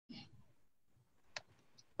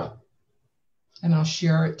And I'll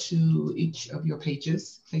share it to each of your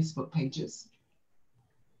pages, Facebook pages.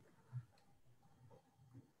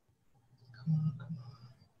 Come on, come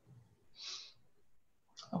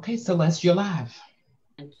on. Okay, Celeste, you're live.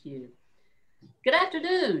 Thank you. Good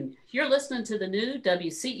afternoon. You're listening to the new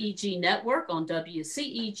WCEG Network on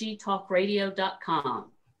WCEGTalkRadio.com.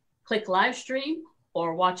 Click live stream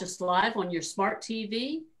or watch us live on your smart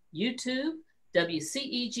TV, YouTube,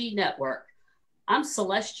 WCEG Network. I'm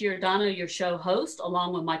Celeste Giordano, your show host,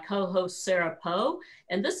 along with my co-host Sara Poe,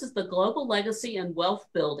 and this is the Global Legacy and Wealth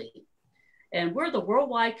Building. And we're the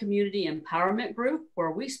worldwide community empowerment group where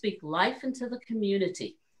we speak life into the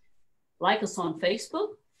community. Like us on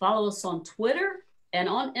Facebook, follow us on Twitter, and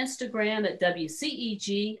on Instagram at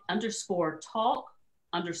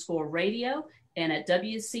WCEG_talk_radio and at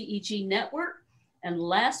WCEG Network. And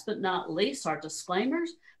last but not least, our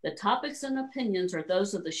disclaimers. The topics and opinions are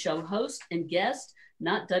those of the show host and guest,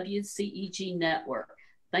 not WCEG Network.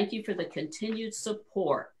 Thank you for the continued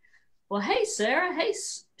support. Well, hey, Sara. Hey,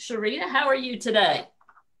 Sherita. How are you today?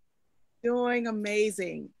 Doing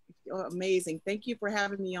amazing. Amazing. Thank you for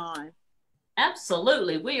having me on.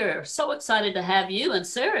 Absolutely. We are so excited to have you. And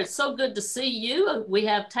Sara, it's so good to see you. We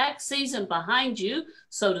have tax season behind you,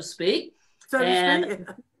 so to speak.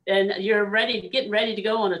 And you're getting ready to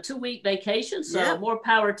go on a 2-week vacation. So more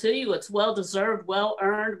power to you. It's well-deserved,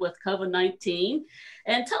 well-earned with COVID-19.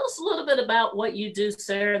 And tell us a little bit about what you do,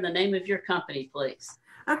 Sara, and the name of your company, please.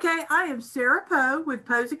 Okay, I am Sara Poe with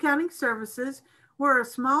Poe's Accounting Services. We're a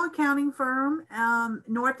small accounting firm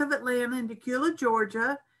north of Atlanta in Tequila,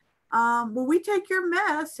 Georgia. Well, we take your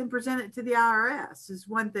mess and present it to the IRS is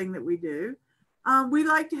one thing that we do. We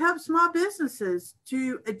like to help small businesses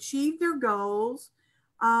to achieve their goals,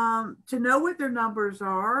 to know what their numbers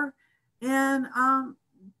are, and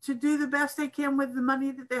to do the best they can with the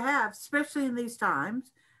money that they have, especially in these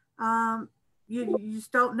times. You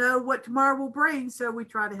just don't know what tomorrow will bring, so we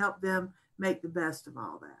try to help them make the best of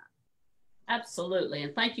all that. Absolutely,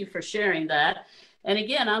 and thank you for sharing that. And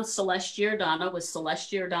again, I'm Celeste Giordano with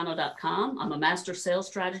CelesteGiordano.com. I'm a master sales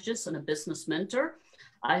strategist and a business mentor.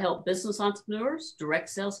 I help business entrepreneurs, direct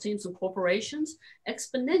sales teams, and corporations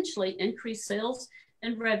exponentially increase sales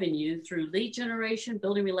and revenue through lead generation,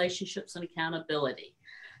 building relationships, and accountability.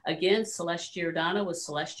 Again, Celeste Giordano with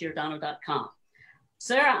CelesteGiordano.com.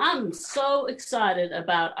 Sara, I'm so excited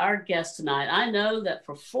about our guest tonight. I know that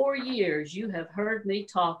for 4 years, you have heard me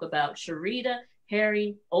talk about Sherita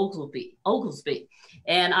Herring-Oglesby.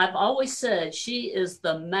 And I've always said she is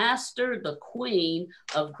the master, the queen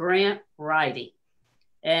of grant writing.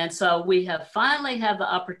 And so we have finally had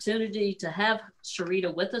the opportunity to have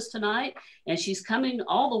Sherita with us tonight. And she's coming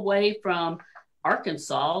all the way from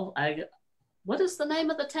Arkansas. What is the name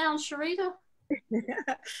of the town, Sherita?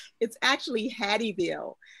 It's actually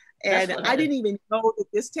Hattieville. And I didn't even know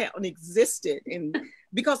that this town existed. And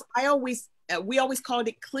because we always called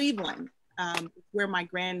it Cleveland, where my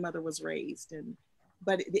grandmother was raised.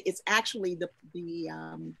 But it's actually the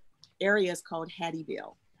area is called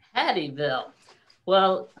Hattieville. Hattieville.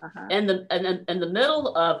 Well, in the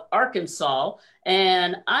middle of Arkansas,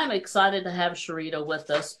 and I'm excited to have Sherita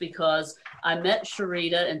with us because I met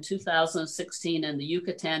Sherita in 2016 in the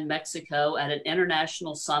Yucatan, Mexico at an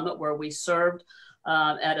international summit where we served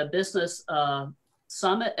at a business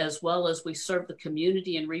summit, as well as we served the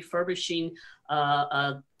community in refurbishing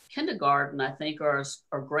a kindergarten, I think, or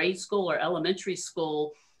grade school or elementary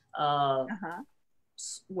school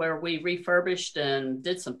where we refurbished and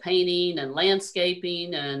did some painting and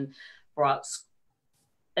landscaping and brought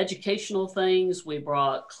educational things. We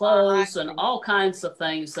brought clothes and all kinds of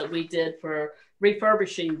things that we did for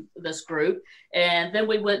refurbishing this group. And then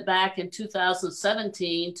we went back in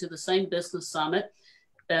 2017 to the same business summit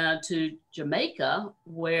to Jamaica,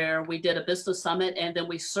 where we did a business summit. And then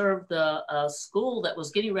we served the school that was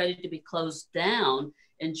getting ready to be closed down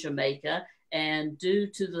in Jamaica. And due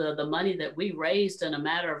to the money that we raised in a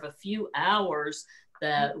matter of a few hours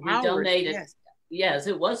that we donated, yes,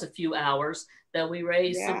 it was a few hours that we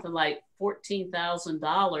raised something like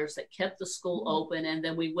 $14,000 that kept the school open. And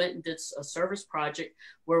then we went and did a service project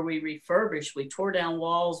where we refurbished, we tore down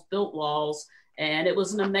walls, built walls, and it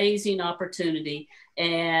was an amazing opportunity.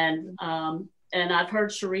 And I've heard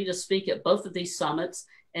Sherita speak at both of these summits.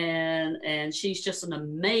 And she's just an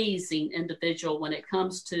amazing individual when it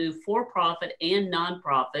comes to for-profit and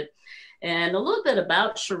nonprofit. And a little bit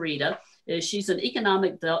about Sherita is she's an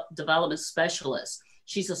economic development specialist.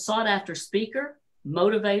 She's a sought-after speaker,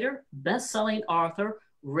 motivator, best-selling author,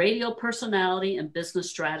 radio personality, and business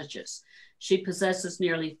strategist. She possesses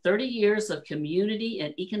nearly 30 years of community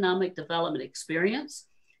and economic development experience,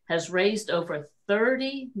 has raised over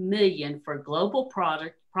 $30 million for global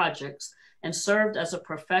projects and served as a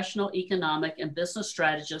professional economic and business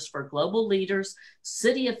strategist for global leaders,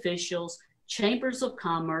 city officials, chambers of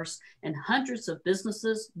commerce, and hundreds of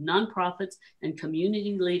businesses, nonprofits, and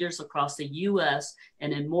community leaders across the U.S.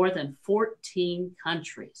 and in more than 14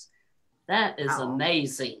 countries. That is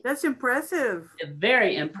amazing. That's impressive.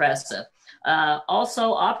 Very impressive.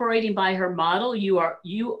 Also, operating by her model, you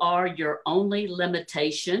are your only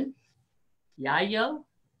limitation. Yayo?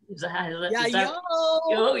 Yayo.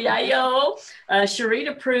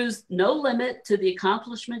 Sherita proves no limit to the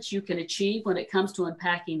accomplishments you can achieve when it comes to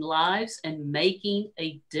impacting lives and making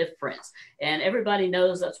a difference. And everybody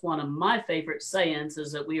knows that's one of my favorite sayings,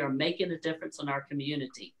 is that we are making a difference in our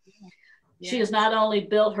community. Yes. She has not only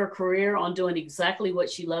built her career on doing exactly what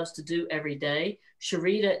she loves to do every day,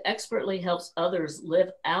 Sherita expertly helps others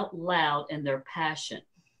live out loud in their passion.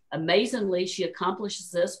 Amazingly, she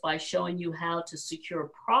accomplishes this by showing you how to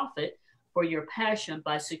secure profit for your passion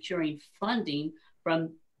by securing funding from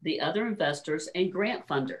the other investors and grant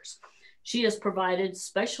funders. She has provided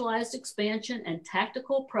specialized expansion and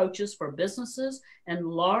tactical approaches for businesses and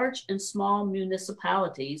large and small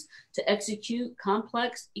municipalities to execute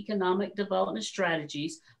complex economic development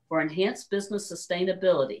strategies for enhanced business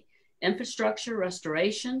sustainability, infrastructure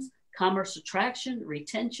restorations, commerce attraction,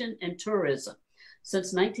 retention, and tourism.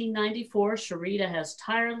 Since 1994, Sherita has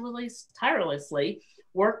tirelessly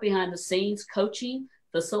worked behind the scenes, coaching,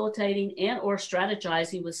 facilitating, and/or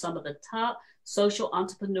strategizing with some of the top social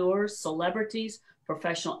entrepreneurs, celebrities,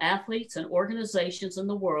 professional athletes, and organizations in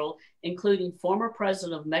the world, including former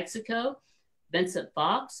President of Mexico, Vincent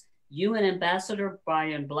Fox, UN Ambassador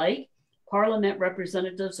Brian Blake, Parliament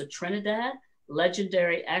representatives of Trinidad,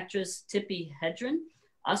 legendary actress Tippi Hedren,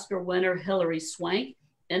 Oscar winner Hilary Swank,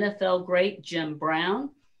 NFL great Jim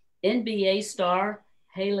Brown, NBA star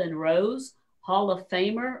Halen Rose, Hall of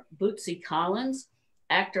Famer Bootsy Collins,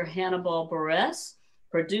 actor Hannibal Buress,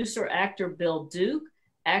 producer actor Bill Duke,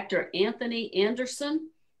 actor Anthony Anderson,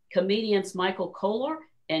 comedians Michael Kohler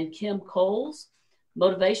and Kim Coles,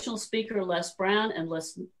 motivational speaker Les Brown and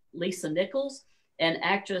Lisa Nichols, and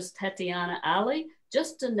actress Tatiana Ali,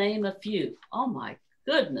 just to name a few. Oh my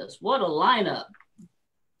goodness, what a lineup.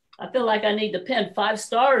 I feel like I need to pin 5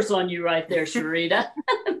 stars on you right there, Sherita.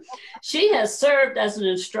 She has served as an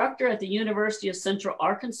instructor at the University of Central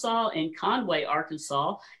Arkansas in Conway,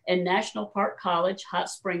 Arkansas, and National Park College, Hot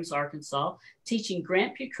Springs, Arkansas, teaching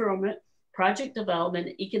grant procurement, project development,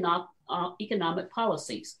 and economic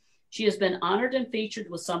policies. She has been honored and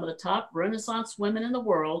featured with some of the top Renaissance women in the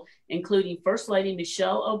world, including First Lady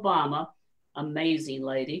Michelle Obama, amazing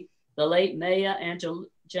lady, the late Maya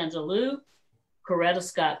Angelou, Coretta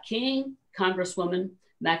Scott King, Congresswoman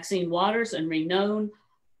Maxine Waters, and renowned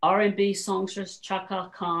R&B songstress Chaka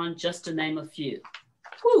Khan, just to name a few.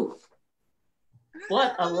 Whew.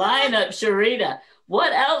 What a lineup, Sherita.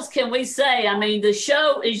 What else can we say? I mean, the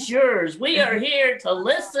show is yours. We are here to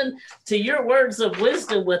listen to your words of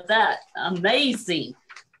wisdom with that. Amazing.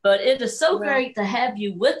 But it is so great to have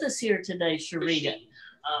you with us here today, Sherita.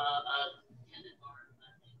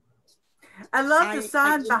 I love the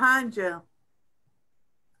sign behind you.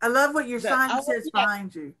 I love what your sign says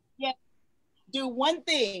behind you. Yeah. Do one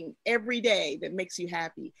thing every day that makes you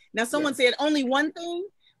happy. Now, someone said only one thing.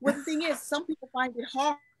 Well, the thing is, some people find it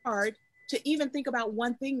hard to even think about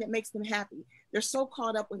one thing that makes them happy. They're so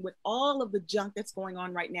caught up with all of the junk that's going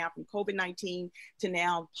on right now, from COVID-19 to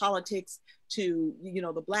now politics to,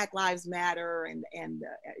 the Black Lives Matter and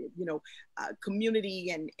community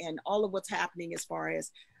and all of what's happening as far as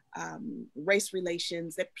race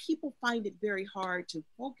relations, that people find it very hard to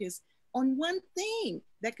focus on one thing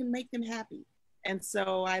that can make them happy. And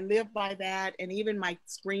so I live by that. And even my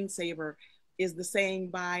screensaver is the saying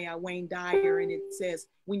by Wayne Dyer, and it says,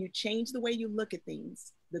 when you change the way you look at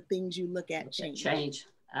things, the things you look at change.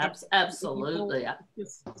 Absolutely.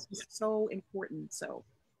 It's so important. So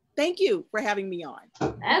thank you for having me on.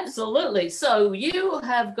 Absolutely. So you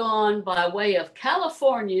have gone by way of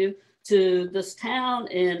California to this town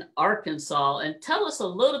in Arkansas, and tell us a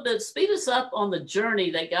little bit, speed us up on the journey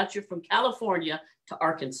that got you from California to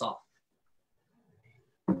Arkansas.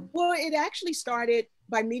 Well, it actually started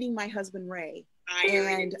by meeting my husband, Ray.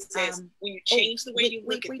 And it says, when you change the way you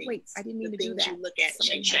look at things, I didn't mean to do that. You look at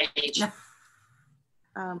change.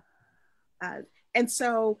 And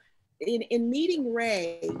so in meeting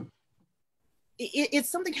Ray, it's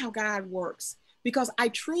something how God works, because I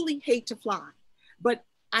truly hate to fly, but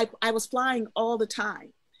I was flying all the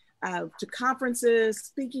time to conferences,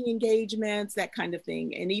 speaking engagements, that kind of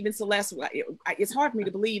thing. And even Celeste, it's hard for me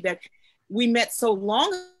to believe that, we met so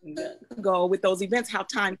long ago with those events, how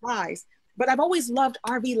time flies. But I've always loved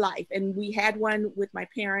RV life. And we had one with my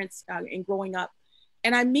parents in growing up.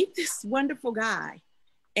 And I meet this wonderful guy.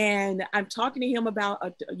 And I'm talking to him about,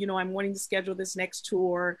 I'm wanting to schedule this next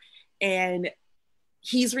tour. And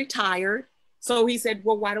he's retired. So he said,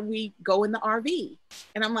 well, why don't we go in the RV?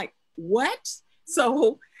 And I'm like, what?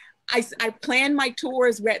 So I planned my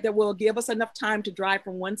tours that will give us enough time to drive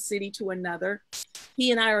from one city to another.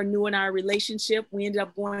 He and I are new in our relationship. We ended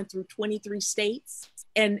up going through 23 states.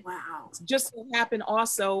 And wow, just so happened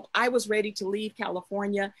also, I was ready to leave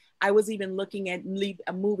California. I was even looking at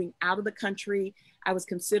moving out of the country. I was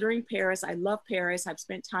considering Paris. I love Paris. I've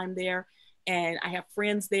spent time there and I have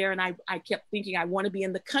friends there. And I kept thinking I want to be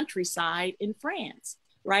in the countryside in France.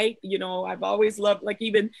 Right. I've always loved, like,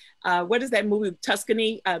 even, what is that movie?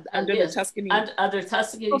 Tuscany, Under the Tuscany. Under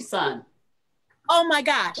Tuscany Sun. Oh my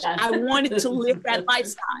gosh. I wanted to live that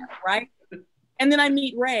lifestyle. Right. And then I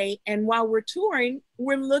meet Ray. And while we're touring,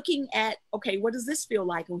 we're looking at, okay, what does this feel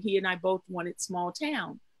like? And he and I both wanted small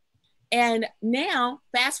town. And now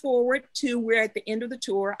fast forward to, we're at the end of the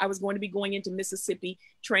tour. I was going to be going into Mississippi,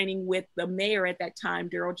 training with the mayor at that time,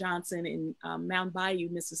 Daryl Johnson, in Mount Bayou,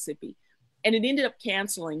 Mississippi. And it ended up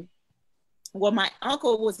canceling. Well, my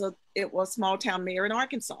uncle was a small town mayor in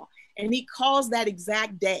Arkansas. And he calls that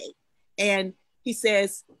exact day. And he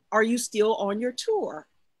says, are you still on your tour?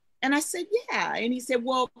 And I said, yeah. And he said,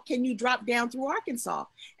 well, can you drop down through Arkansas?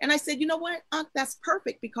 And I said, you know what, Unc, that's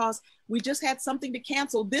perfect, because we just had something to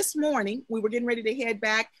cancel this morning. We were getting ready to head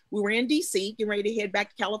back. We were in DC, getting ready to head back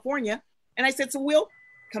to California. And I said, so we'll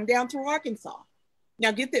come down through Arkansas.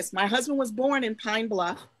 Now get this, my husband was born in Pine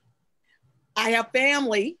Bluff. I have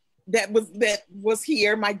family that was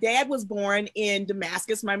here. My dad was born in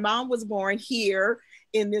Damascus. My mom was born here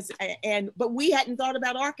but we hadn't thought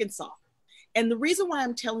about Arkansas. And the reason why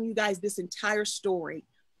I'm telling you guys this entire story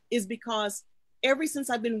is because ever since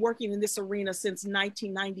I've been working in this arena since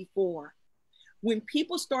 1994, when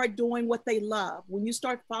people start doing what they love, when you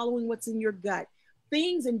start following what's in your gut,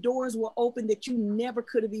 things and doors will open that you never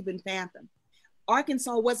could have even fathomed.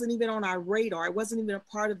 Arkansas wasn't even on our radar. It wasn't even a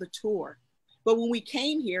part of the tour. But when we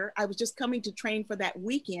came here, I was just coming to train for that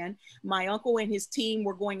weekend. My uncle and his team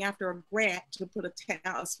were going after a grant to put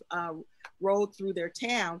a road through their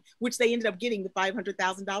town, which they ended up getting the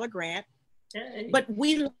 $500,000 grant. Hey. But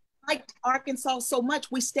we liked Arkansas so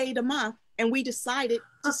much, we stayed a month and we decided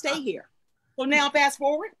to stay here. So now fast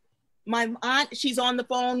forward, my aunt, she's on the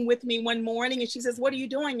phone with me one morning and she says, what are you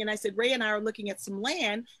doing? And I said, Ray and I are looking at some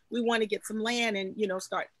land. We want to get some land and,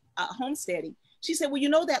 start homesteading. She said,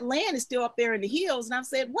 well, that land is still up there in the hills. And I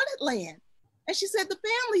said, what land? And she said, the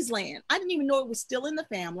family's land. I didn't even know it was still in the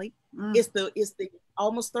family. It's the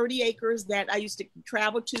almost 30 acres that I used to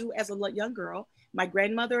travel to as a young girl. My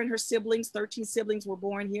grandmother and her siblings, 13 siblings, were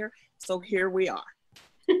born here. So here we are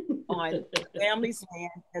on family's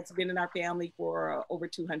land that's been in our family for over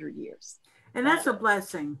 200 years. And that's a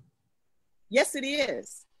blessing. Yes, it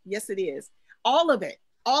is. Yes, it is. All of it.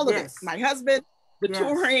 All of it. My husband, the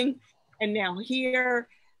touring, and now here.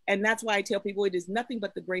 And that's why I tell people it is nothing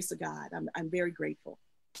but the grace of God. I'm very grateful.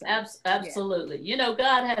 So, absolutely. Yeah.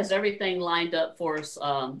 God has everything lined up for us,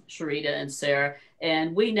 Sherita and Sarah.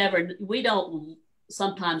 And we don't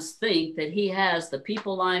sometimes think that he has the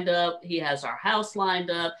people lined up. He has our house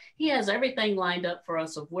lined up. He has everything lined up for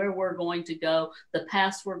us of where we're going to go, the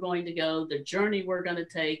paths we're going to go, the journey we're going to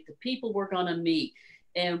take, the people we're going to meet.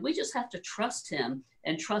 And we just have to trust him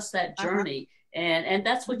and trust that journey. And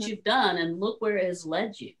that's what you've done. And look where it has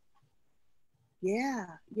led you.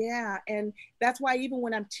 Yeah. And that's why even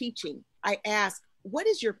when I'm teaching, I ask, what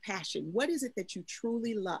is your passion? What is it that you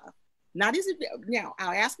truly love? Not is it now,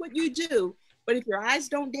 I'll ask what you do, but if your eyes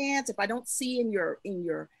don't dance, if I don't see in your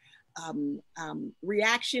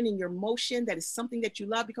reaction, in your motion, that is something that you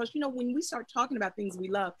love, because, when we start talking about things we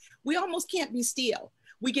love, we almost can't be still.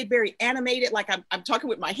 We get very animated, like I'm talking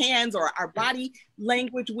with my hands, or our body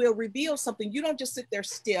language will reveal something. You don't just sit there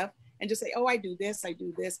stiff and just say, oh, I do this, I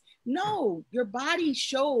do this. No, your body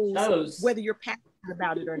shows whether you're passionate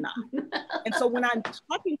about it or not. And so when I'm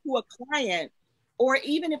talking to a client, or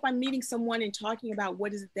even if I'm meeting someone and talking about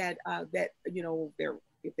what is it that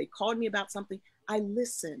if they called me about something, I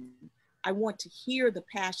listen. I want to hear the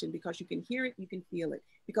passion, because you can hear it, you can feel it.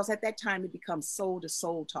 Because at that time it becomes soul to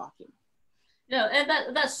soul talking.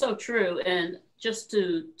 And that's so true. And just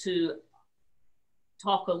to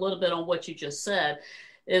talk a little bit on what you just said,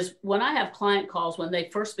 is when I have client calls, when they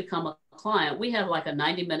first become a client, we have like a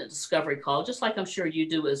 90-minute discovery call, just like I'm sure you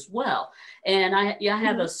do as well. And I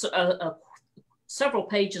have several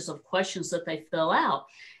pages of questions that they fill out.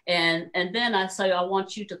 And then I say, I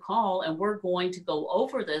want you to call and we're going to go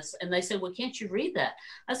over this. And they said, well, can't you read that?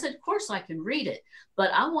 I said, of course I can read it, but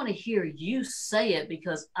I want to hear you say it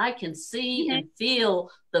because I can see and feel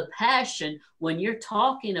the passion when you're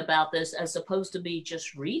talking about this as opposed to me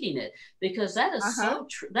just reading it, because that is so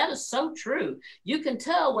true. That is so true. You can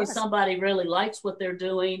tell when somebody really likes what they're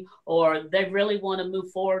doing, or they really want to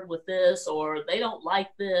move forward with this, or they don't like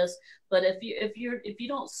this. But if you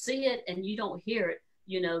don't see it and you don't hear it,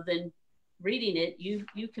 then reading it,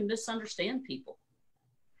 you can misunderstand people.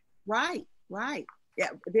 Right. Yeah,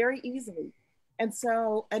 very easily. And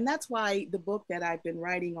that's why the book that I've been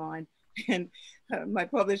writing on, and my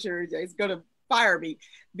publisher is going to fire me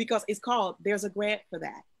because it's called There's a Grant for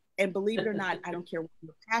That. And believe it or not, I don't care what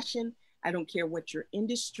your passion, I don't care what your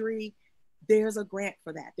industry, there's a grant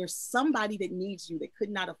for that. There's somebody that needs you that could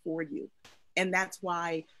not afford you. And that's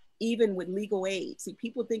why even with legal aid, see,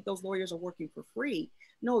 people think those lawyers are working for free.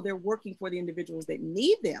 No, they're working for the individuals that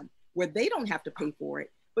need them, where they don't have to pay for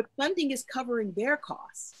it, but funding is covering their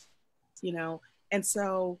costs, And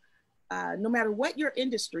so no matter what your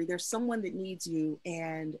industry, there's someone that needs you,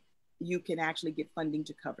 and you can actually get funding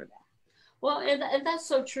to cover that. Well, and that's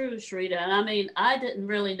so true, Sherita. And I mean, I didn't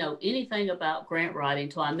really know anything about grant writing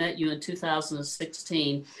until I met you in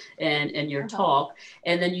 2016 and your talk.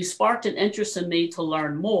 And then you sparked an interest in me to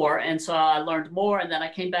learn more. And so I learned more. And then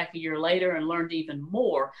I came back a year later and learned even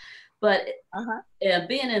more. But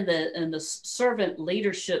being in the servant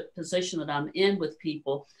leadership position that I'm in with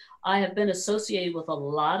people, I have been associated with a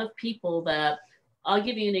lot of people that, I'll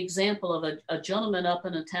give you an example of a gentleman up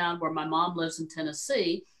in a town where my mom lives in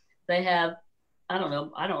Tennessee. They have, I don't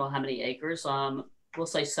know how many acres, we'll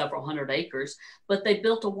say several hundred acres, but they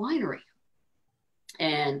built a winery,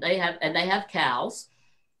 and they have cows,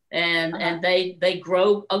 and they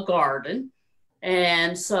grow a garden.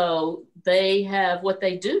 And so they have what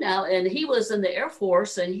they do now. And he was in the Air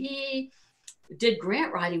Force, and he did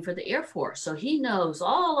grant writing for the Air Force. So he knows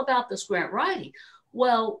all about this grant writing.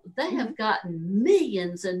 Well, they have gotten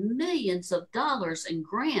millions and millions of dollars in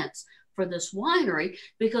grants for this winery,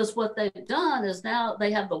 because what they've done is now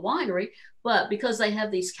they have the winery, but because they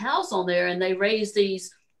have these cows on there and they raise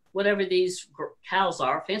these, whatever these cows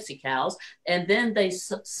are, fancy cows, and then they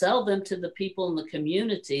sell them to the people in the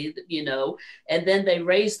community, and then they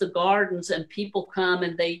raise the gardens, and people come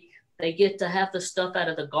and they get to have the stuff out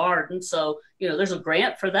of the garden. So, there's a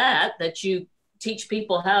grant for that you teach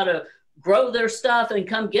people how to grow their stuff and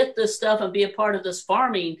come get this stuff and be a part of this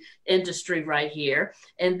farming industry right here.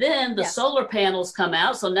 And then the solar panels come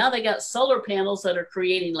out. So now they got solar panels that are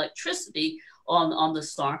creating electricity on the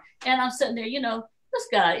farm. And I'm sitting there, this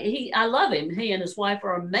guy, I love him. He and his wife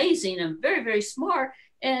are amazing and very, very smart.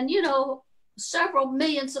 And, several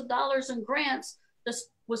millions of dollars in grants. This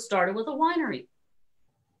was started with a winery.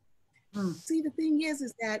 See, the thing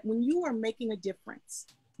is that when you are making a difference,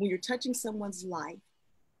 when you're touching someone's life,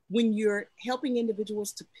 when you're helping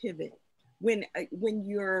individuals to pivot, when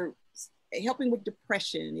you're helping with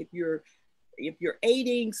depression, if you're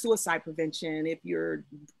aiding suicide prevention, if you're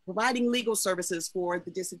providing legal services for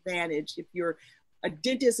the disadvantaged, if you're a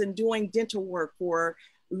dentist and doing dental work for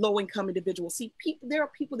low-income individuals, see, there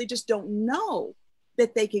are people that just don't know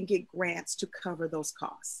that they can get grants to cover those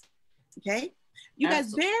costs. Okay, you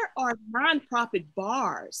guys, there are nonprofit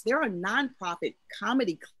bars, there are nonprofit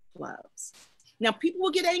comedy clubs. Now, people will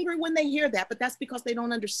get angry when they hear that, but that's because they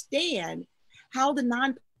don't understand how the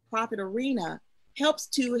nonprofit arena helps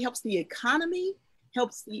the economy,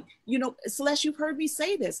 helps the, Celeste, you've heard me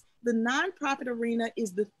say this. The nonprofit arena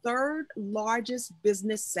is the third largest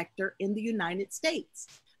business sector in the United States,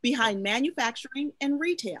 behind manufacturing and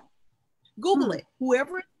retail. Google it.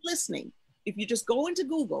 Whoever is listening, if you just go into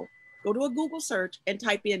Google, go to a Google search and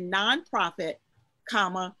type in nonprofit,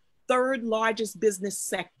 third largest business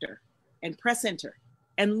sector, and press enter,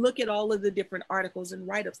 and look at all of the different articles and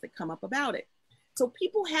write-ups that come up about it. So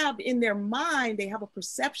people have in their mind, they have a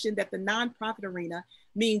perception that the nonprofit arena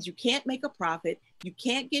means you can't make a profit, you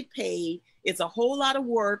can't get paid, it's a whole lot of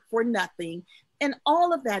work for nothing, and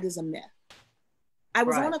all of that is a myth. I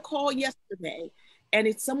was on a call yesterday, and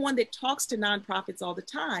it's someone that talks to nonprofits all the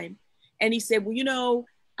time, and he said, well,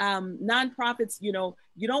 nonprofits, you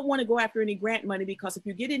don't want to go after any grant money, because if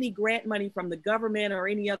you get any grant money from the government or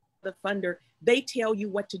any other funder, they tell you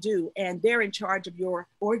what to do and they're in charge of your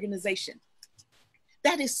organization.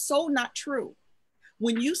 That is so not true.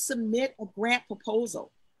 When you submit a grant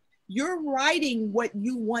proposal, you're writing what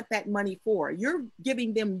you want that money for. You're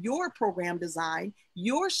giving them your program design,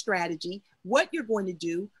 your strategy, what you're going to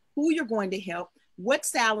do, who you're going to help, what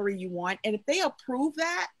salary you want. And if they approve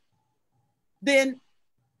that, then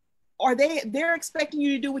Are they're expecting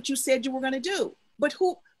you to do what you said you were going to do. But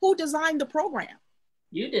who designed the program?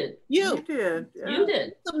 You did. You did. Yeah. You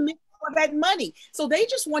did. Submit all that money. So they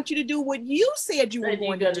just want you to do what you said you were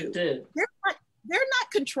going to do. They're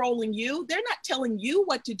not controlling you. They're not telling you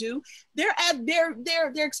what to do. They're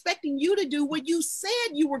expecting you to do what you said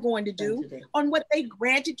you were going to do on what they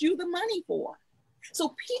granted you the money for.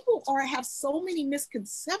 So people have so many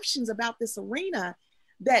misconceptions about this arena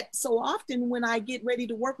that so often when I get ready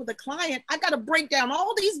to work with a client, I got to break down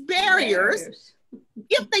all these barriers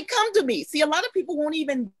if they come to me. See, a lot of people won't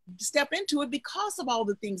even step into it because of all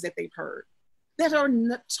the things that they've heard that are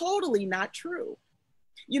totally not true.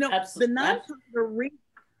 You know, the nonprofit arena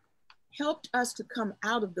helped us to come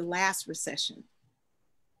out of the last recession,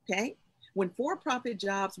 okay? When for-profit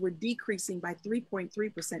jobs were decreasing by 3.3%,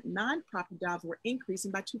 nonprofit jobs were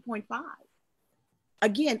increasing by 2.5%.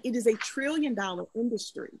 Again, it is a $1 trillion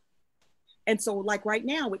industry. And so like right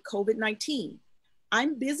now with COVID-19,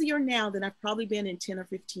 I'm busier now than I've probably been in 10 or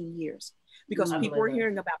 15 years because people are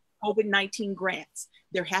hearing about COVID-19 grants.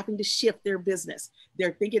 They're having to shift their business.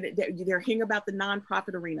 They're thinking that they're hearing about the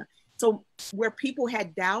nonprofit arena. So where people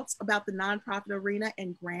had doubts about the nonprofit arena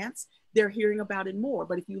and grants, they're hearing about it more.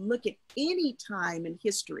 But if you look at any time in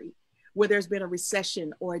history where there's been a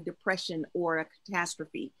recession or a depression or a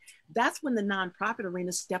catastrophe, that's when the nonprofit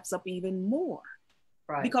arena steps up even more,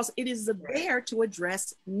 because it is there to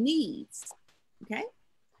address needs. Okay.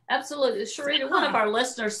 Absolutely. Sherita, one of our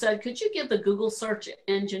listeners said, could you give the Google search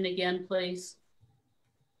engine again, please?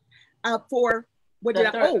 For what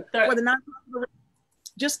did for the nonprofit,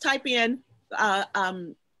 just type in,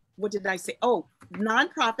 what did I say? Oh,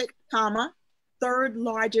 nonprofit, comma, third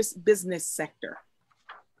largest business sector.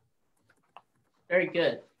 Very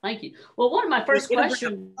good. Thank you. Well, one of my first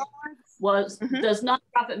questions was, does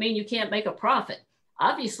nonprofit mean you can't make a profit?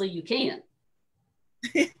 Obviously you can.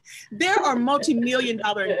 There are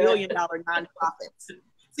multi-million-dollar and billion-dollar nonprofits.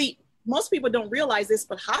 See, most people don't realize this,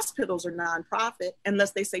 but hospitals are nonprofit unless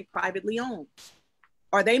they say privately owned.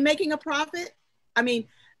 Are they making a profit? I mean,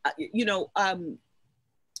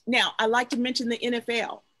 now I like to mention the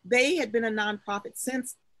NFL. They had been a nonprofit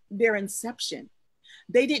since their inception.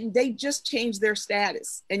 They just changed their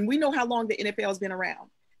status. And we know how long the NFL has been around.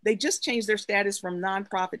 They just changed their status from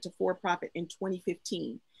nonprofit to for-profit in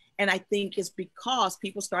 2015. And I think it's because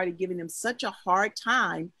people started giving them such a hard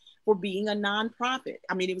time for being a nonprofit.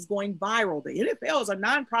 I mean, it was going viral. The NFL is a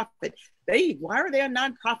nonprofit. Why are they a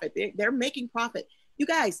nonprofit? They're making profit. You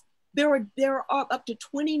guys, there are up to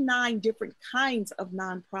 29 different kinds of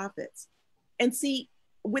nonprofits. And the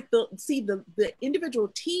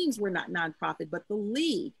individual teams were not nonprofit, but the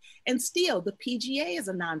league. And still, the PGA is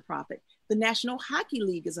a nonprofit. The National Hockey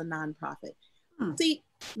League is a nonprofit. See,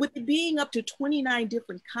 with it being up to 29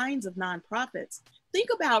 different kinds of nonprofits, think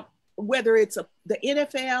about whether it's the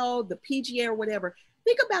NFL, the PGA, or whatever.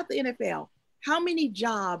 Think about the NFL, how many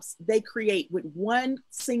jobs they create with one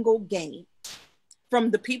single game, from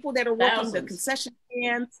the people that are working the concession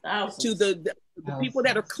stands, to the people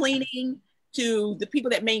that are cleaning, to the people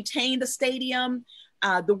that maintain the stadium,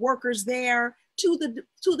 the workers there, to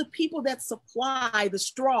the people that supply the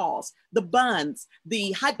straws, the buns,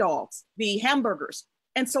 the hot dogs, the hamburgers.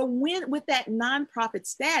 And so with that nonprofit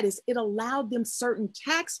status, it allowed them certain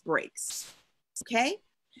tax breaks. Okay.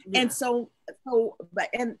 Yeah.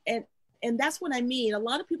 And and that's what I mean. A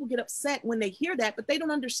lot of people get upset when they hear that, but they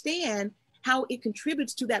don't understand how it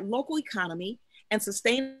contributes to that local economy and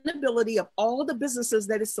sustainability of all the businesses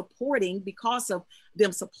that is supporting because of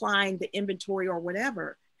them supplying the inventory or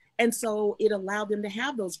whatever. And so it allowed them to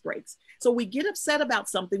have those breaks. So we get upset about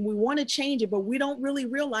something, we want to change it, but we don't really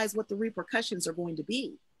realize what the repercussions are going to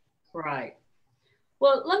be. Right.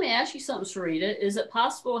 Well, let me ask you something, Sherita. Is it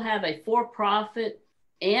possible to have a for-profit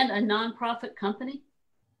and a nonprofit company?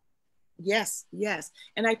 Yes, yes.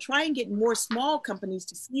 And I try and get more small companies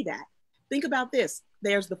to see that. Think about this.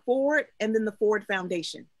 There's the Ford and then the Ford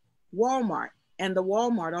Foundation, Walmart and the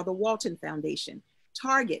Walmart or the Walton Foundation,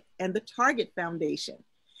 Target and the Target Foundation.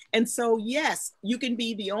 And so, yes, you can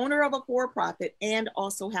be the owner of a for-profit and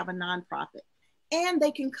also have a nonprofit, and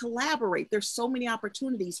they can collaborate. There's so many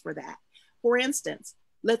opportunities for that. For instance,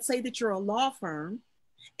 let's say that you're a law firm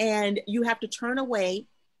and you have to turn away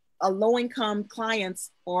a low-income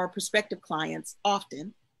clients or prospective clients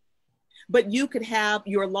often, but you could have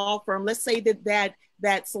your law firm. Let's say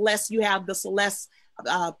that Celeste, you have the Celeste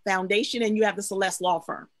Foundation and you have the Celeste Law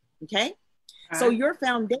Firm. Okay. So your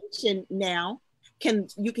foundation now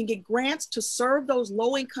you can get grants to serve those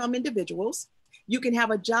low-income individuals. You can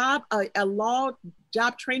have a law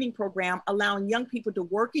job training program allowing young people to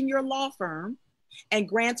work in your law firm, and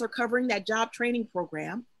grants are covering that job training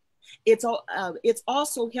program. It's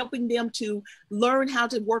also helping them to learn how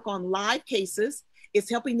to work on live cases. It's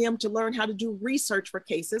helping them to learn how to do research for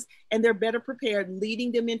cases, and they're better prepared,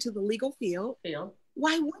 leading them into the legal field.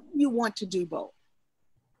 Why wouldn't you want to do both?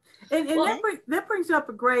 And that brings up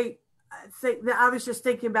a great thing that I was just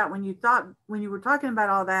thinking about when you were talking about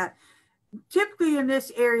all that. Typically in this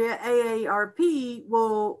area, AARP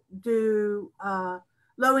will do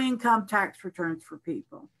low income tax returns for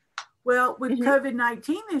people. Well, with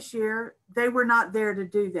COVID-19 this year, they were not there to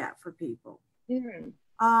do that for people.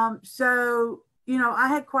 So, you know, I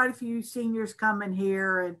had quite a few seniors come in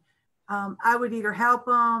here, and I would either help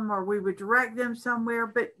them or we would direct them somewhere,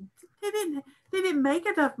 but they didn't make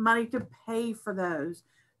enough money to pay for those.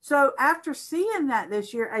 So after seeing that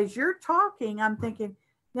this year, as you're talking, I'm thinking,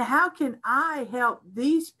 now how can I help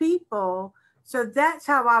these people? So that's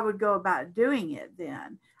how I would go about doing it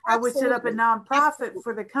then. Absolutely. I would set up a nonprofit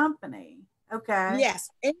for the company. Okay. Yes.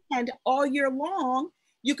 And all year long,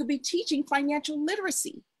 you could be teaching financial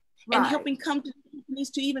literacy and helping companies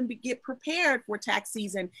to even get prepared for tax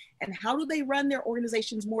season, and how do they run their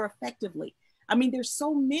organizations more effectively. I mean, there's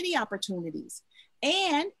so many opportunities,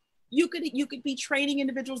 and you could be training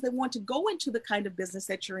individuals that want to go into the kind of business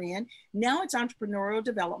that you're in. Now it's entrepreneurial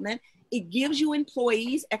development. It gives you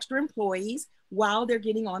employees, extra employees, while they're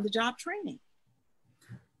getting on the job training.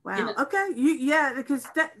 Wow. Okay. Yeah, because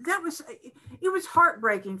it was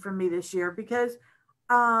heartbreaking for me this year, because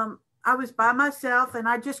I was by myself and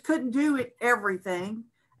I just couldn't do everything.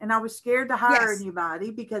 And I was scared to hire anybody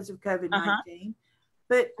because of COVID-19.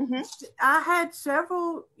 But I had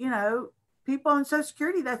several, you know, people on Social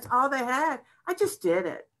Security, that's all they had. I just did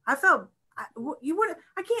it. I felt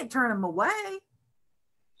I can't turn them away.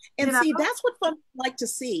 And see, that's what folks like to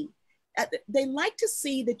see. They like to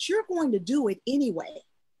see that you're going to do it anyway.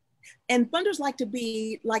 And funders like to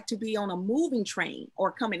be on a moving train,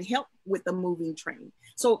 or come and help with the moving train.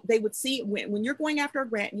 So they would see when you're going after a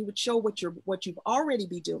grant, and you would show what you've already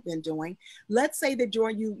been doing. Let's say that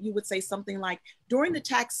you would say something like, during the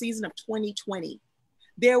tax season of 2020,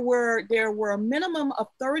 there were a minimum of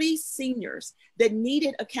 30 seniors that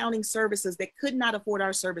needed accounting services that could not afford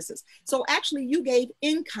our services. So actually you gave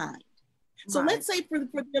in kind. So let's say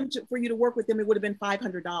for you to work with them, it would have been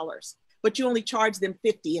 $500, but you only charged them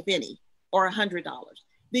 $50, if any, or $100.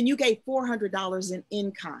 Then you gave $400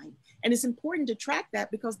 in kind. And it's important to track that,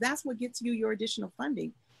 because that's what gets you your additional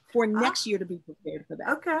funding for next year to be prepared for that.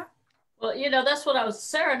 Okay. Well, you know, that's what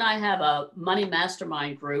Sarah and I have a money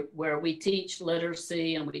mastermind group where we teach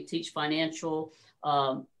literacy and we teach financial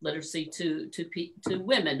literacy to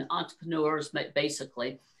women entrepreneurs,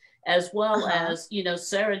 basically, as well as, you know,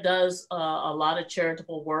 Sarah does a lot of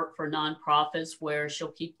charitable work for nonprofits where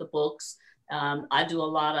she'll keep the books. I do a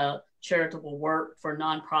lot of charitable work for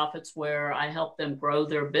nonprofits where I help them grow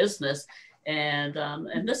their business. And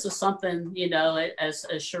this is something, you know, as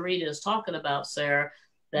Sherita is talking about, Sarah,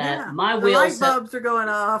 that my wheels, the light bulbs are going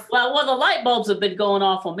off. Well, the light bulbs have been going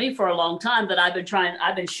off on me for a long time, that I've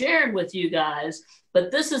been sharing with you guys.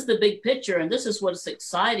 But this is the big picture, and this is what's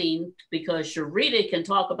exciting, because Sherita can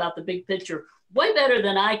talk about the big picture way better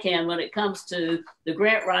than I can when it comes to the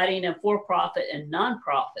grant writing and for-profit and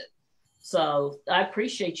nonprofit. So I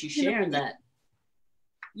appreciate you sharing that.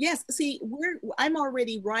 Yes, see, I'm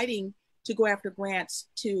already writing to go after grants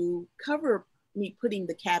to cover me putting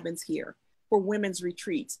the cabins here for women's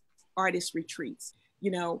retreats, artist retreats,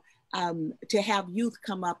 you know, to have youth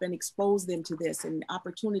come up and expose them to this, and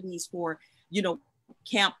opportunities for, you know,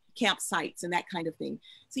 campsites and that kind of thing.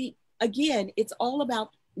 See, again, it's all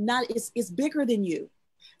about it's bigger than you.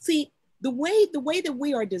 See, the way that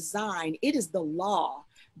we are designed, it is the law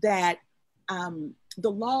that the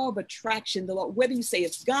law of attraction, the law, whether you say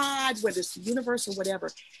it's God, whether it's the universe or whatever,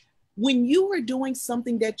 when you are doing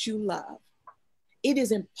something that you love, it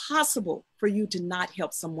is impossible for you to not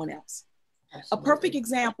help someone else. Absolutely. A perfect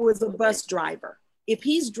example is a bus driver. If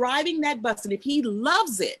he's driving that bus and if he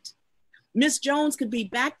loves it, Miss Jones could be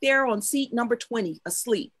back there on seat number 20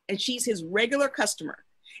 asleep, and she's his regular customer.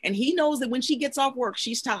 And he knows that when she gets off work,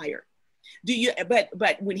 she's tired. But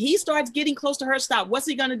when he starts getting close to her stop, what's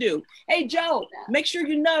he gonna do? Hey, Joe, make sure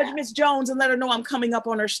you nudge Miss Jones and let her know I'm coming up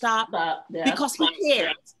on her stop. Because he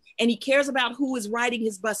cares. And he cares about who is riding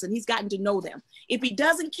his bus, and he's gotten to know them. If he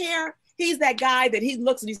doesn't care, he's that guy that he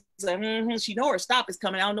looks and he's like, she know her stop is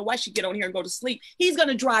coming. I don't know why she get on here and go to sleep. He's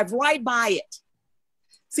gonna drive right by it.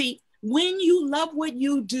 See, when you love what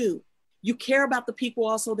you do, you care about the people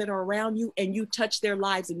also that are around you, and you touch their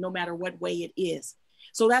lives in no matter what way it is.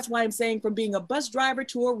 So that's why I'm saying, from being a bus driver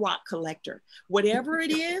to a rock collector, whatever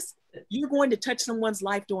it is, you're going to touch someone's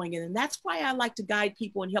life doing it. And that's why I like to guide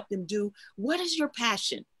people and help them do, what is your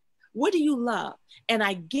passion? What do you love? And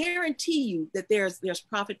I guarantee you that there's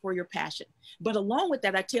profit for your passion. But along with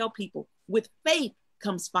that, I tell people, with faith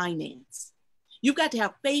comes finance. You've got to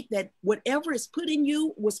have faith that whatever is put in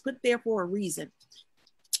you was put there for a reason.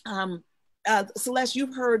 Celeste,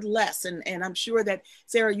 you've heard Les, and I'm sure that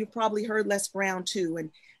Sarah, you've probably heard Les Brown too.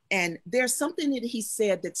 And there's something that he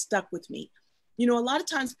said that stuck with me. You know, a lot of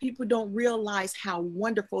times people don't realize how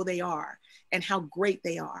wonderful they are and how great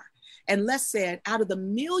they are. And Les said, out of the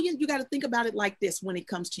millions, you got to think about it like this when it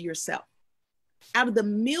comes to yourself. Out of the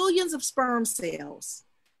millions of sperm cells,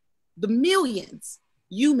 the millions,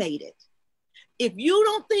 you made it. If you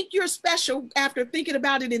don't think you're special after thinking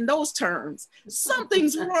about it in those terms,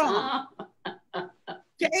 something's wrong.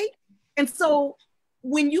 Okay? And so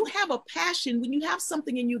when you have a passion, when you have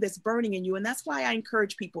something in you that's burning in you, and that's why I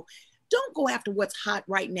encourage people, don't go after what's hot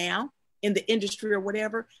right now in the industry or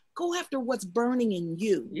whatever. Go after what's burning in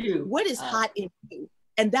you. What is hot in you?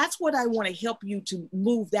 And that's what I want to help you to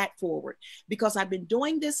move that forward, because I've been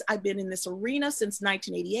doing this. I've been in this arena since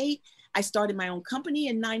 1988. I started my own company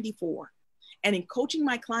in 94. And in coaching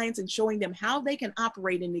my clients and showing them how they can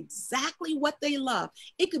operate in exactly what they love.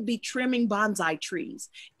 It could be trimming bonsai trees.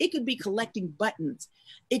 It could be collecting buttons.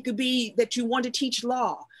 It could be that you want to teach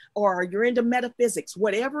law or you're into metaphysics,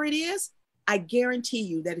 whatever it is. I guarantee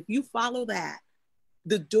you that if you follow that,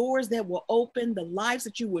 the doors that will open, the lives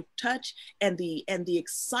that you would touch, and the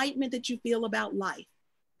excitement that you feel about life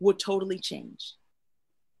will totally change.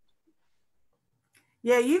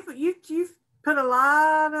 Yeah, you've put a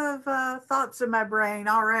lot of thoughts in my brain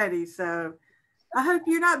already. So I hope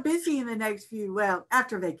you're not busy in the next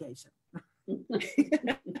after vacation.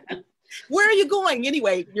 Where are you going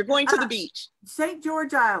anyway? You're going to the beach. St.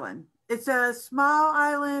 George Island. It's a small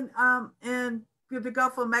island in the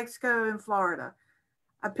Gulf of Mexico in Florida.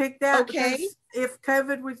 I picked that because if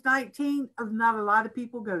COVID was 19, not a lot of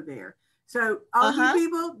people go there. So all you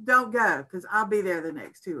people don't go, because I'll be there the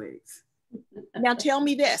next 2 weeks. Now tell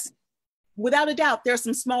me this. Without a doubt, there are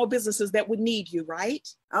some small businesses that would need you, right?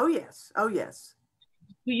 Oh, yes. Oh, yes.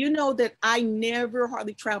 Do you know that I never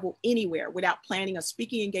hardly travel anywhere without planning a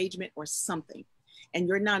speaking engagement or something, and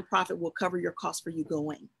your nonprofit will cover your cost for you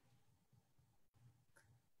going?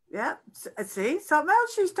 Yeah. See, something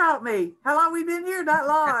else she's taught me. How long we been here? Not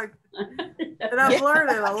long. And I've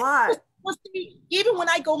learned it a lot. Well, see, even when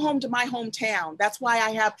I go home to my hometown, that's why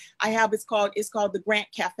I have it's called the Grant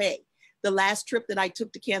Cafe. The last trip that I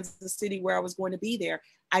took to Kansas City where I was going to be there,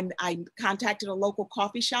 I contacted a local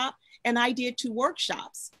coffee shop and I did 2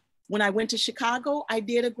 workshops. When I went to Chicago, I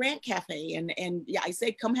did a Grant Cafe and I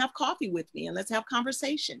said, come have coffee with me and let's have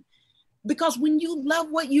conversation. Because when you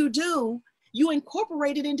love what you do, you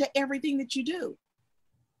incorporate it into everything that you do.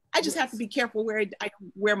 I just have to be careful where I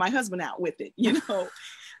wear my husband out with it, you know.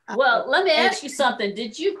 Well, let me ask you something.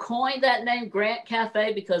 Did you coin that name, Grant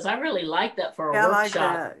Cafe? Because I really like that for a workshop. Like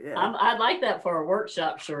that, yeah. I'd like that for a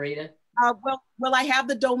workshop, Sherita. Well, I have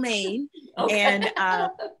the domain, and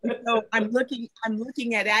so I'm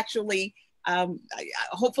looking at actually,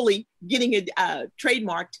 hopefully getting it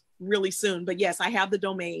trademarked really soon. But yes, I have the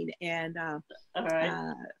domain, and all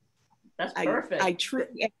right, that's perfect.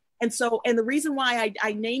 And the reason why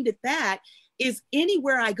I named it that is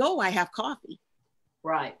anywhere I go, I have coffee.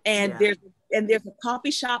 Right. And there's a coffee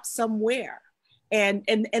shop somewhere. And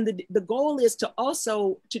the goal is to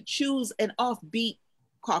also to choose an offbeat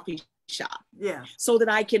coffee shop. Yeah. So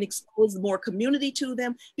that I can expose more community to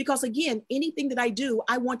them. Because again, anything that I do,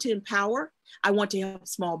 I want to empower. I want to help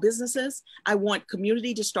small businesses. I want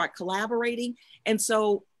community to start collaborating. And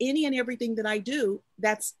so any and everything that I do,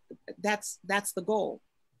 that's the goal.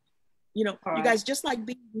 You know, you guys, just like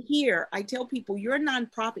being here, I tell people your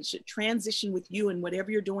nonprofit should transition with you in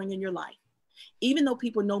whatever you're doing in your life. Even though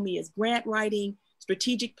people know me as grant writing,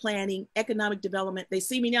 strategic planning, economic development, they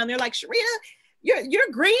see me now and they're like, Sherita,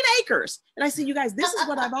 you're Green Acres. And I say, you guys, this is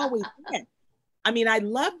what I've always been. I mean, I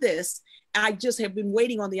love this. I just have been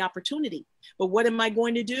waiting on the opportunity. But what am I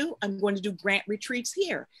going to do? I'm going to do grant retreats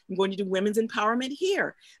here. I'm going to do women's empowerment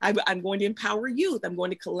here. I'm going to empower youth. I'm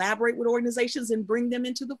going to collaborate with organizations and bring them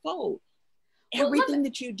into the fold. Everything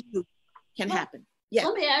that you do can happen. Yeah.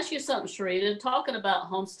 Let me ask you something, Sherita. Talking about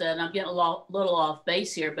homestead, and I'm getting a little off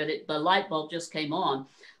base here, but the light bulb just came on.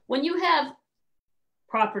 When you have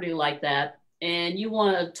property like that and you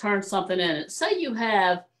want to turn something in it, say you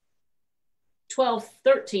have 12,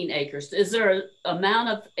 13 acres, is there an amount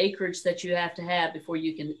of acreage that you have to have before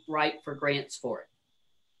you can write for grants for it?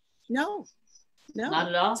 No. Not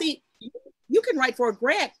at all? See, you can write for a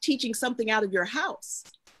grant teaching something out of your house.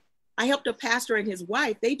 I helped a pastor and his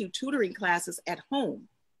wife, they do tutoring classes at home.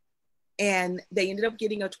 And they ended up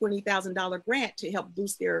getting a $20,000 grant to help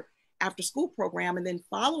boost their after school program. And then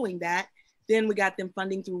following that, then we got them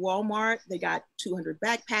funding through Walmart. They got 200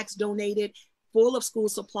 backpacks donated, full of school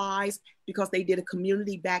supplies, because they did a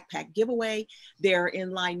community backpack giveaway. They're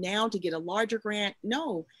in line now to get a larger grant.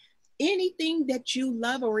 No, anything that you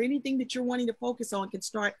love or anything that you're wanting to focus on can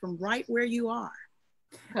start from right where you are.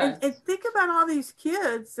 And think about all these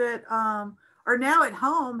kids that are now at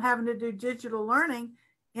home having to do digital learning,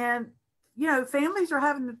 and families are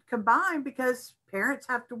having to combine because parents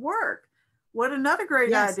have to work. What another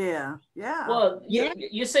great idea. Yeah. Well,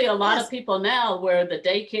 you see a lot of people now where the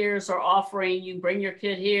daycares are offering, you bring your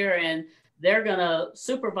kid here and they're going to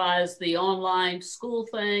supervise the online school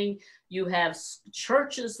thing. You have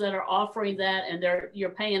churches that are offering that, and you're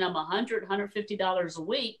paying them $100, $150 a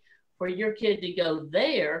week for your kid to go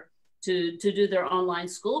there to do their online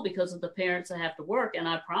school because of the parents that have to work. And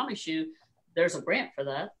I promise you, there's a grant for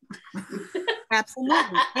that.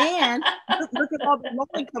 Absolutely. And look at all the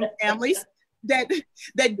low-income families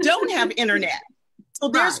that don't have internet. So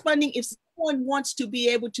there's funding. If someone wants to be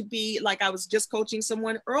able to be, like I was just coaching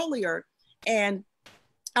someone earlier, and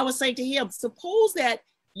I was saying to him, suppose that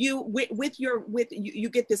you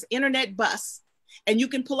get this internet bus, and you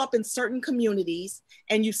can pull up in certain communities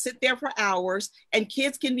and you sit there for hours, and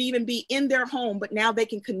kids can even be in their home, but now they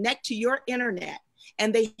can connect to your internet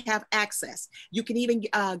and they have access. You can even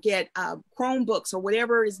get Chromebooks or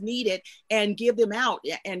whatever is needed and give them out.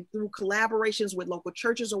 And through collaborations with local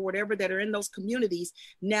churches or whatever that are in those communities,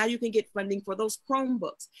 now you can get funding for those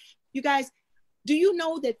Chromebooks. You guys, do you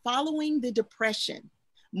know that following the Depression,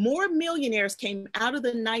 more millionaires came out of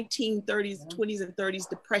the 1930s, 20s, and 30s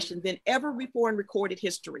depression than ever before in recorded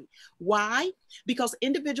history? Why? Because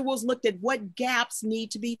individuals looked at what gaps need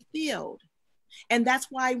to be filled. And that's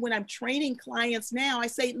why when I'm training clients now, I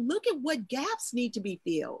say, look at what gaps need to be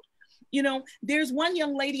filled. There's one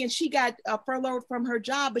young lady, and she got furloughed from her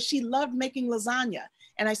job, but she loved making lasagna.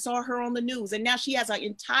 And I saw her on the news, and now she has an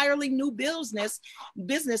entirely new business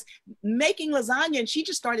making lasagna, and she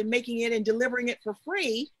just started making it and delivering it for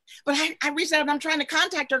free. But I reached out and I'm trying to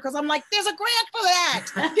contact her because I'm like, there's a grant for that.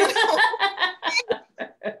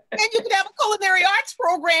 And you can have a culinary arts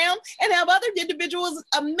program and have other individuals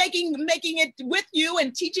making it with you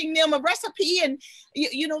and teaching them a recipe. And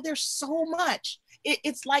there's so much.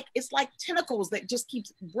 It's like tentacles that just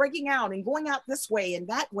keeps breaking out and going out this way and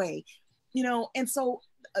that way. And so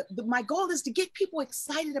my goal is to get people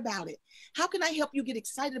excited about it. How can I help you get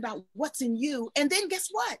excited about what's in you? And then guess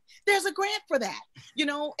what? There's a grant for that,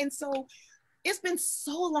 and so it's been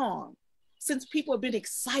so long since people have been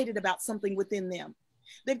excited about something within them.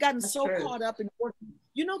 They've gotten caught up in working.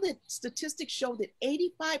 That statistics show that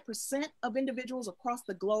 85% of individuals across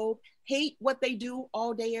the globe hate what they do